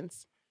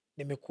experience.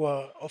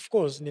 Nimekuwa, of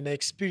course, nina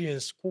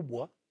experience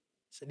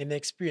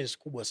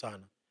kubwa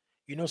sana.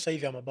 You know, sasa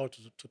hivi I'm about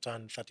to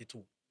turn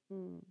 32.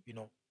 You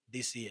know,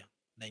 this year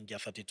naingia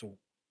 32.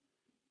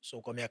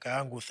 So kwa miaka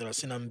yangu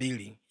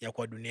 32 ya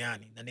kwa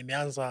duniani, na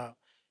nimeanza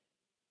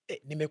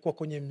nimekuwa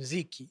kwenye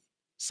muziki.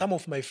 Some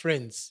of my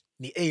friends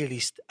ni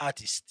A-list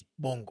artist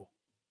Bongo,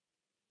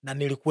 na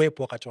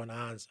nilikuwepo wakati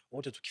wanaanza,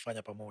 wote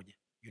tukifanya pamoja,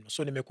 you know.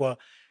 So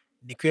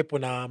nikiwepo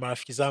na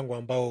marafiki zangu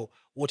ambao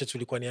wote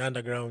tulikuwa ni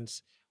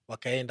undergrounds,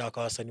 wakaenda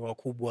wakawa wasanii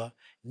wakubwa,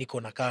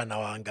 niko nakaa na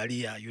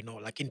waangalia, you know.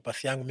 Lakini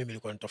path yangu mimi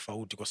ilikuwa ni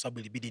tofauti, kwa sababu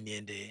ilibidi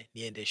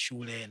niende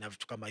shule na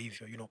vitu kama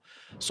hivyo, you know.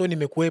 So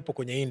nimekuwepo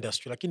kwenye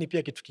industry, lakini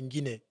pia kitu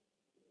kingine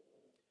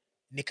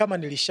ni kama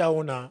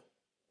nilishaona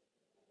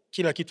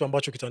kila kitu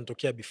ambacho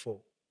kitanitokea before.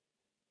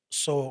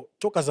 So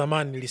toka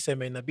zamani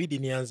nilisema inabidi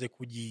nianze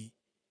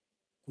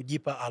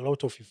kujipa a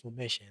lot of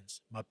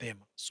informations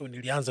mapema. So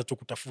nilianza tu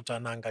kutafuta,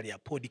 naangalia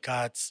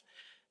podcasts,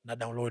 na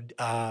download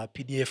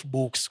PDF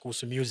books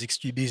kuhusu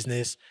music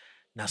business,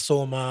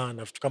 nasoma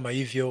na vitu kama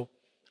hivyo.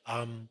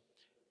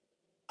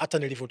 Hata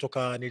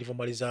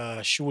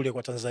nilivyomaliza shule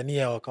kwa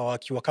Tanzania,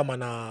 wakiwa kama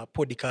na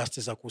podcast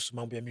za kuhusu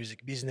mambo ya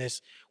music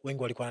business,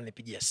 wengi walikuwa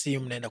wananipigia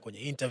simu, naenda kwenye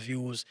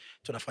interviews,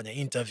 tunafanya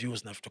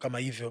interviews na vitu kama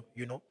hivyo,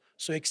 you know.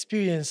 So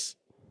experience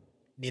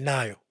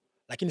ninayo,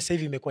 lakini sasa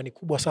hivi imekuwa ni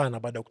kubwa sana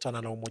baada ya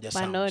kukutana na Umoja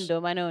Sounds.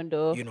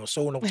 Manondo. You know,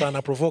 so unakutana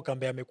na Provoke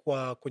ambaye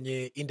amekuwa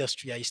kwenye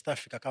industry ya East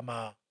Africa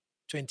kama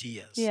 20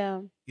 years.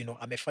 You know,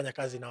 amefanya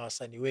kazi na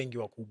wasanii wengi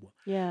wakubwa.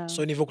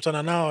 So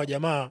nilivyokutana nao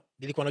jamaa,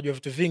 nilikuwa najua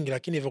vitu vingi,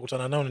 lakini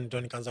nilivyokutana nao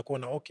ndio nikaanza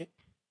kuona okay,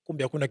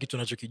 kumbe hakuna kitu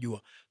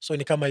ninachokijua. So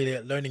ni kama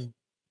ile learning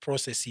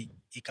process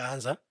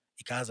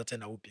ikaanza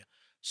tena upya.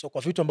 So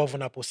kwa vitu ambavyo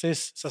na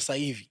possess sasa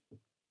hivi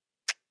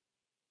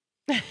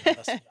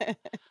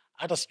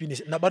hata sijui,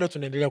 na bado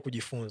tunaendelea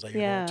kujifunza, you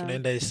know.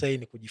 Tunaenda SA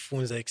ni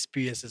kujifunza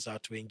experiences za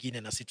watu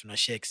wengine, na sisi tuna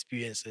share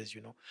experiences,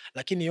 you know.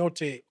 Lakini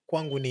yote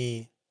kwangu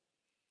ni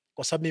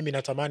kwa sababu mimi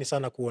natamani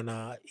sana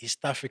kuona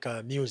East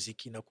Africa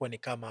music inakuwa ni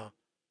kama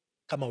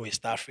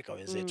West Africa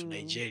wenzetu,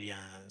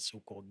 Nigerians,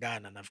 huko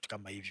Ghana na vitu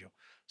kama hivyo.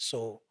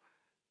 So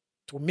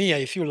to me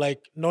I feel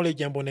like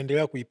knowledge ambayo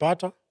naendelea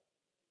kuipata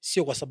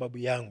sio kwa sababu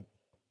yangu,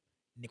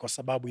 ni kwa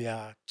sababu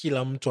ya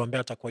kila mtu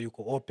ambaye atakuwa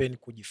yuko open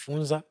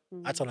kujifunza,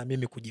 hata na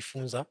mimi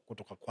kujifunza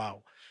kutoka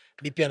kwao.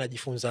 Mimi pia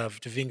najifunza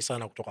vitu vingi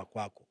sana kutoka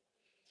kwako.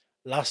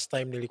 Last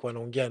time nilikuwa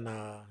naongea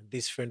na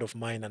this friend of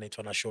mine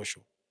anaitwa na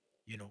Shosho,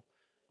 you know.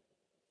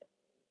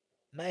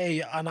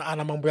 Naye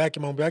ana mambo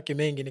yake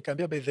mengi.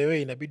 Nikamwambia by the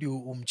way, inabidi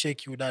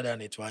umcheki huyu dada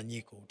anaitwa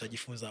Anyiko,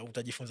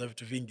 utajifunza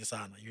vitu vingi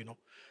sana, you know.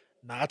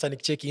 Na hata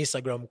nikicheki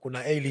Instagram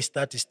kuna A-list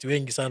artist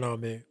wengi sana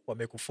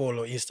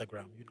wamekufollow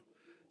Instagram, you know.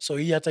 So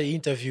hii hata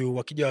interview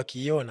wakija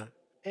wakiiona,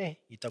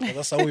 itakuwa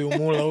sasa huyu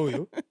Mulla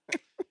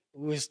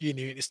huyu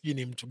sijui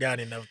ni mtu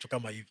gani na vitu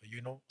kama hivyo,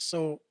 you know.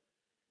 So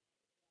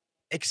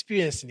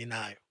experience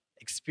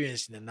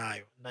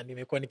ninayo, na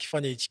nimekuwa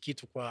nikifanya hichi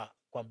kitu kwa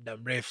muda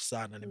mrefu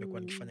sana.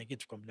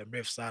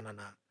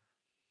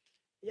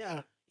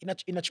 Na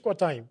inachukua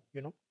time,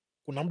 you know.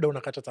 Kuna muda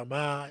unakata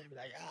tamaa,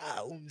 like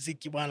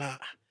muziki bwana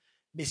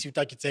mimi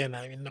siutaki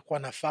tena, ninakuwa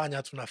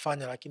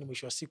tunafanya, lakini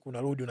mwisho wa siku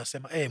unarudi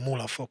unasema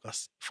Mulla,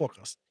 focus.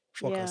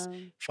 Yeah.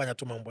 Fanya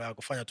tu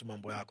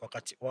mambo yako.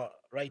 Wakati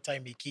right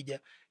time ikija,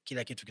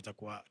 kila kitu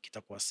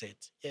kitakuwa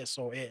set.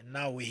 So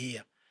now we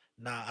here.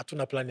 Na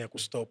hatuna plan ya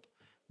kustop.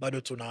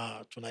 Bado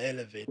tuna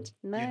elevate.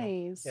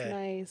 Nice, you know?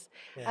 nice.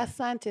 Yeah.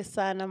 Asante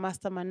sana,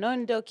 Master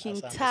Manondo, King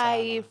Asante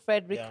Tai, sana.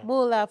 Fredrick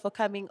Mulla for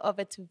coming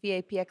over to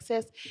VIP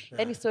Access.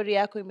 Yani story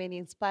yako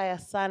imeni-inspire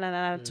sana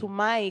na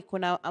natumai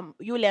kuna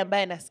yule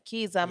ambaye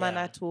anasikiza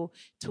ama to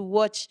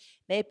watch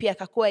na yeye pia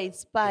akakuwa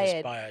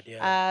inspired.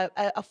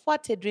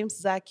 Afuate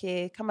dreams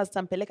zake kama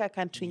zitampeleka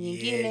country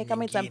nyingine,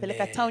 kama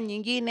itampeleka town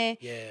nyingine.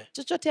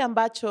 Chochote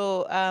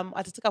ambacho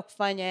atataka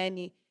kufanya,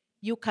 yani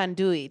you can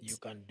do it.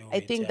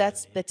 I think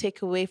that's the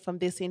takeaway from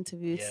this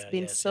interview. It's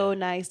been so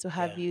nice to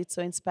have you. It's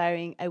so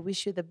inspiring. I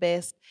wish you the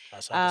best.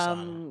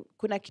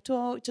 Kuna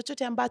kitu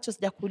chochote ambacho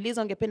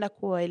sijakuuliza ungependa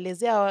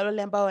kuwaelezea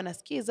wale ambao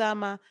wanasikiza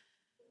ama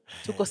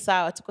tuko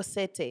sawa, tuko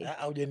sete?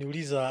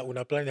 Hujaniuliza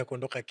una plan ya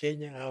kuondoka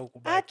Kenya au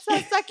kubaki?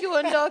 Sasa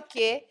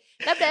kiuondoke.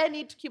 Labda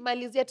yani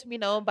tukimalizia tu mimi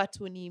naomba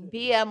tu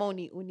niimbie ama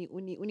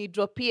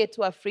unidropie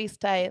tu a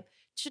freestyle.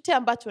 Chochote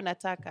ambacho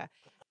unataka.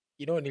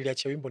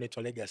 Niliacha wimbo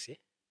unaitwa Legacy.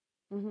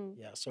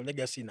 So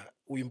Legacy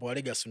wimbo wa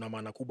Legacy una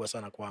maana kubwa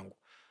sana kwangu.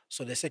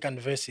 So the second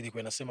verse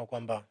ilikuwa inasema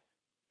kwamba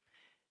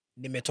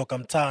nimetoka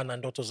mtaa na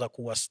ndoto za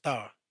kuwa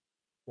star,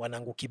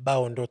 wanangu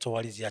kibao ndoto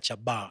waliziacha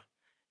bar,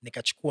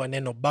 nikachukua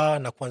neno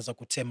bar na kuanza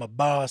kutema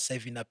bar, sasa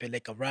hivi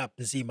napeleka rap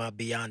nzima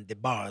beyond the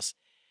bars.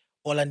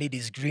 All I need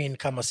is green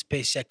kama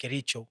space ya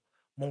Kericho,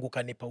 Mungu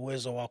kanipa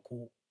uwezo wa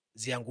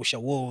kuziangusha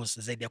walls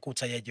zaidi ya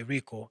kuta ya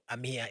Jericho.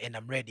 I'm here and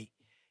I'm ready,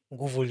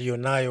 nguvu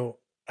ulionayo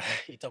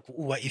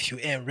itakuua if you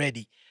ain't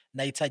ready.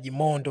 Nahitaji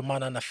more ndo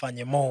maana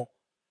nafanya more.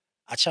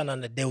 Achana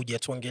na deuja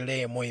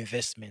tuongelee more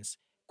investments.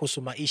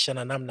 Kuhusu maisha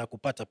na namna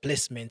kupata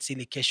placements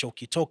ili kesho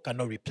ukitoka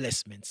no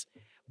replacements.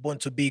 Born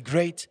to be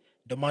great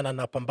ndo maana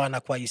napambana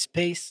kwa hii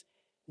space.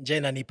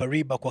 Njena nipa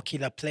riba kwa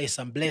kila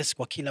place, I'm blessed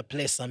kwa kila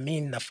place I'm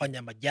in.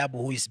 Nafanya majabu,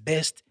 who is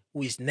best,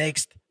 who is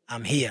next,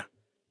 I'm here.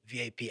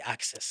 VIP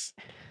Access.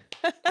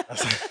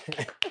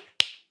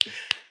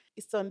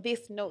 It's on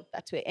this note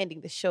that we're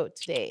ending the show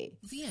today.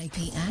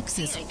 VIP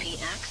Access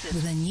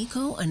with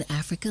Anyiko and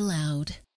Africa Loud.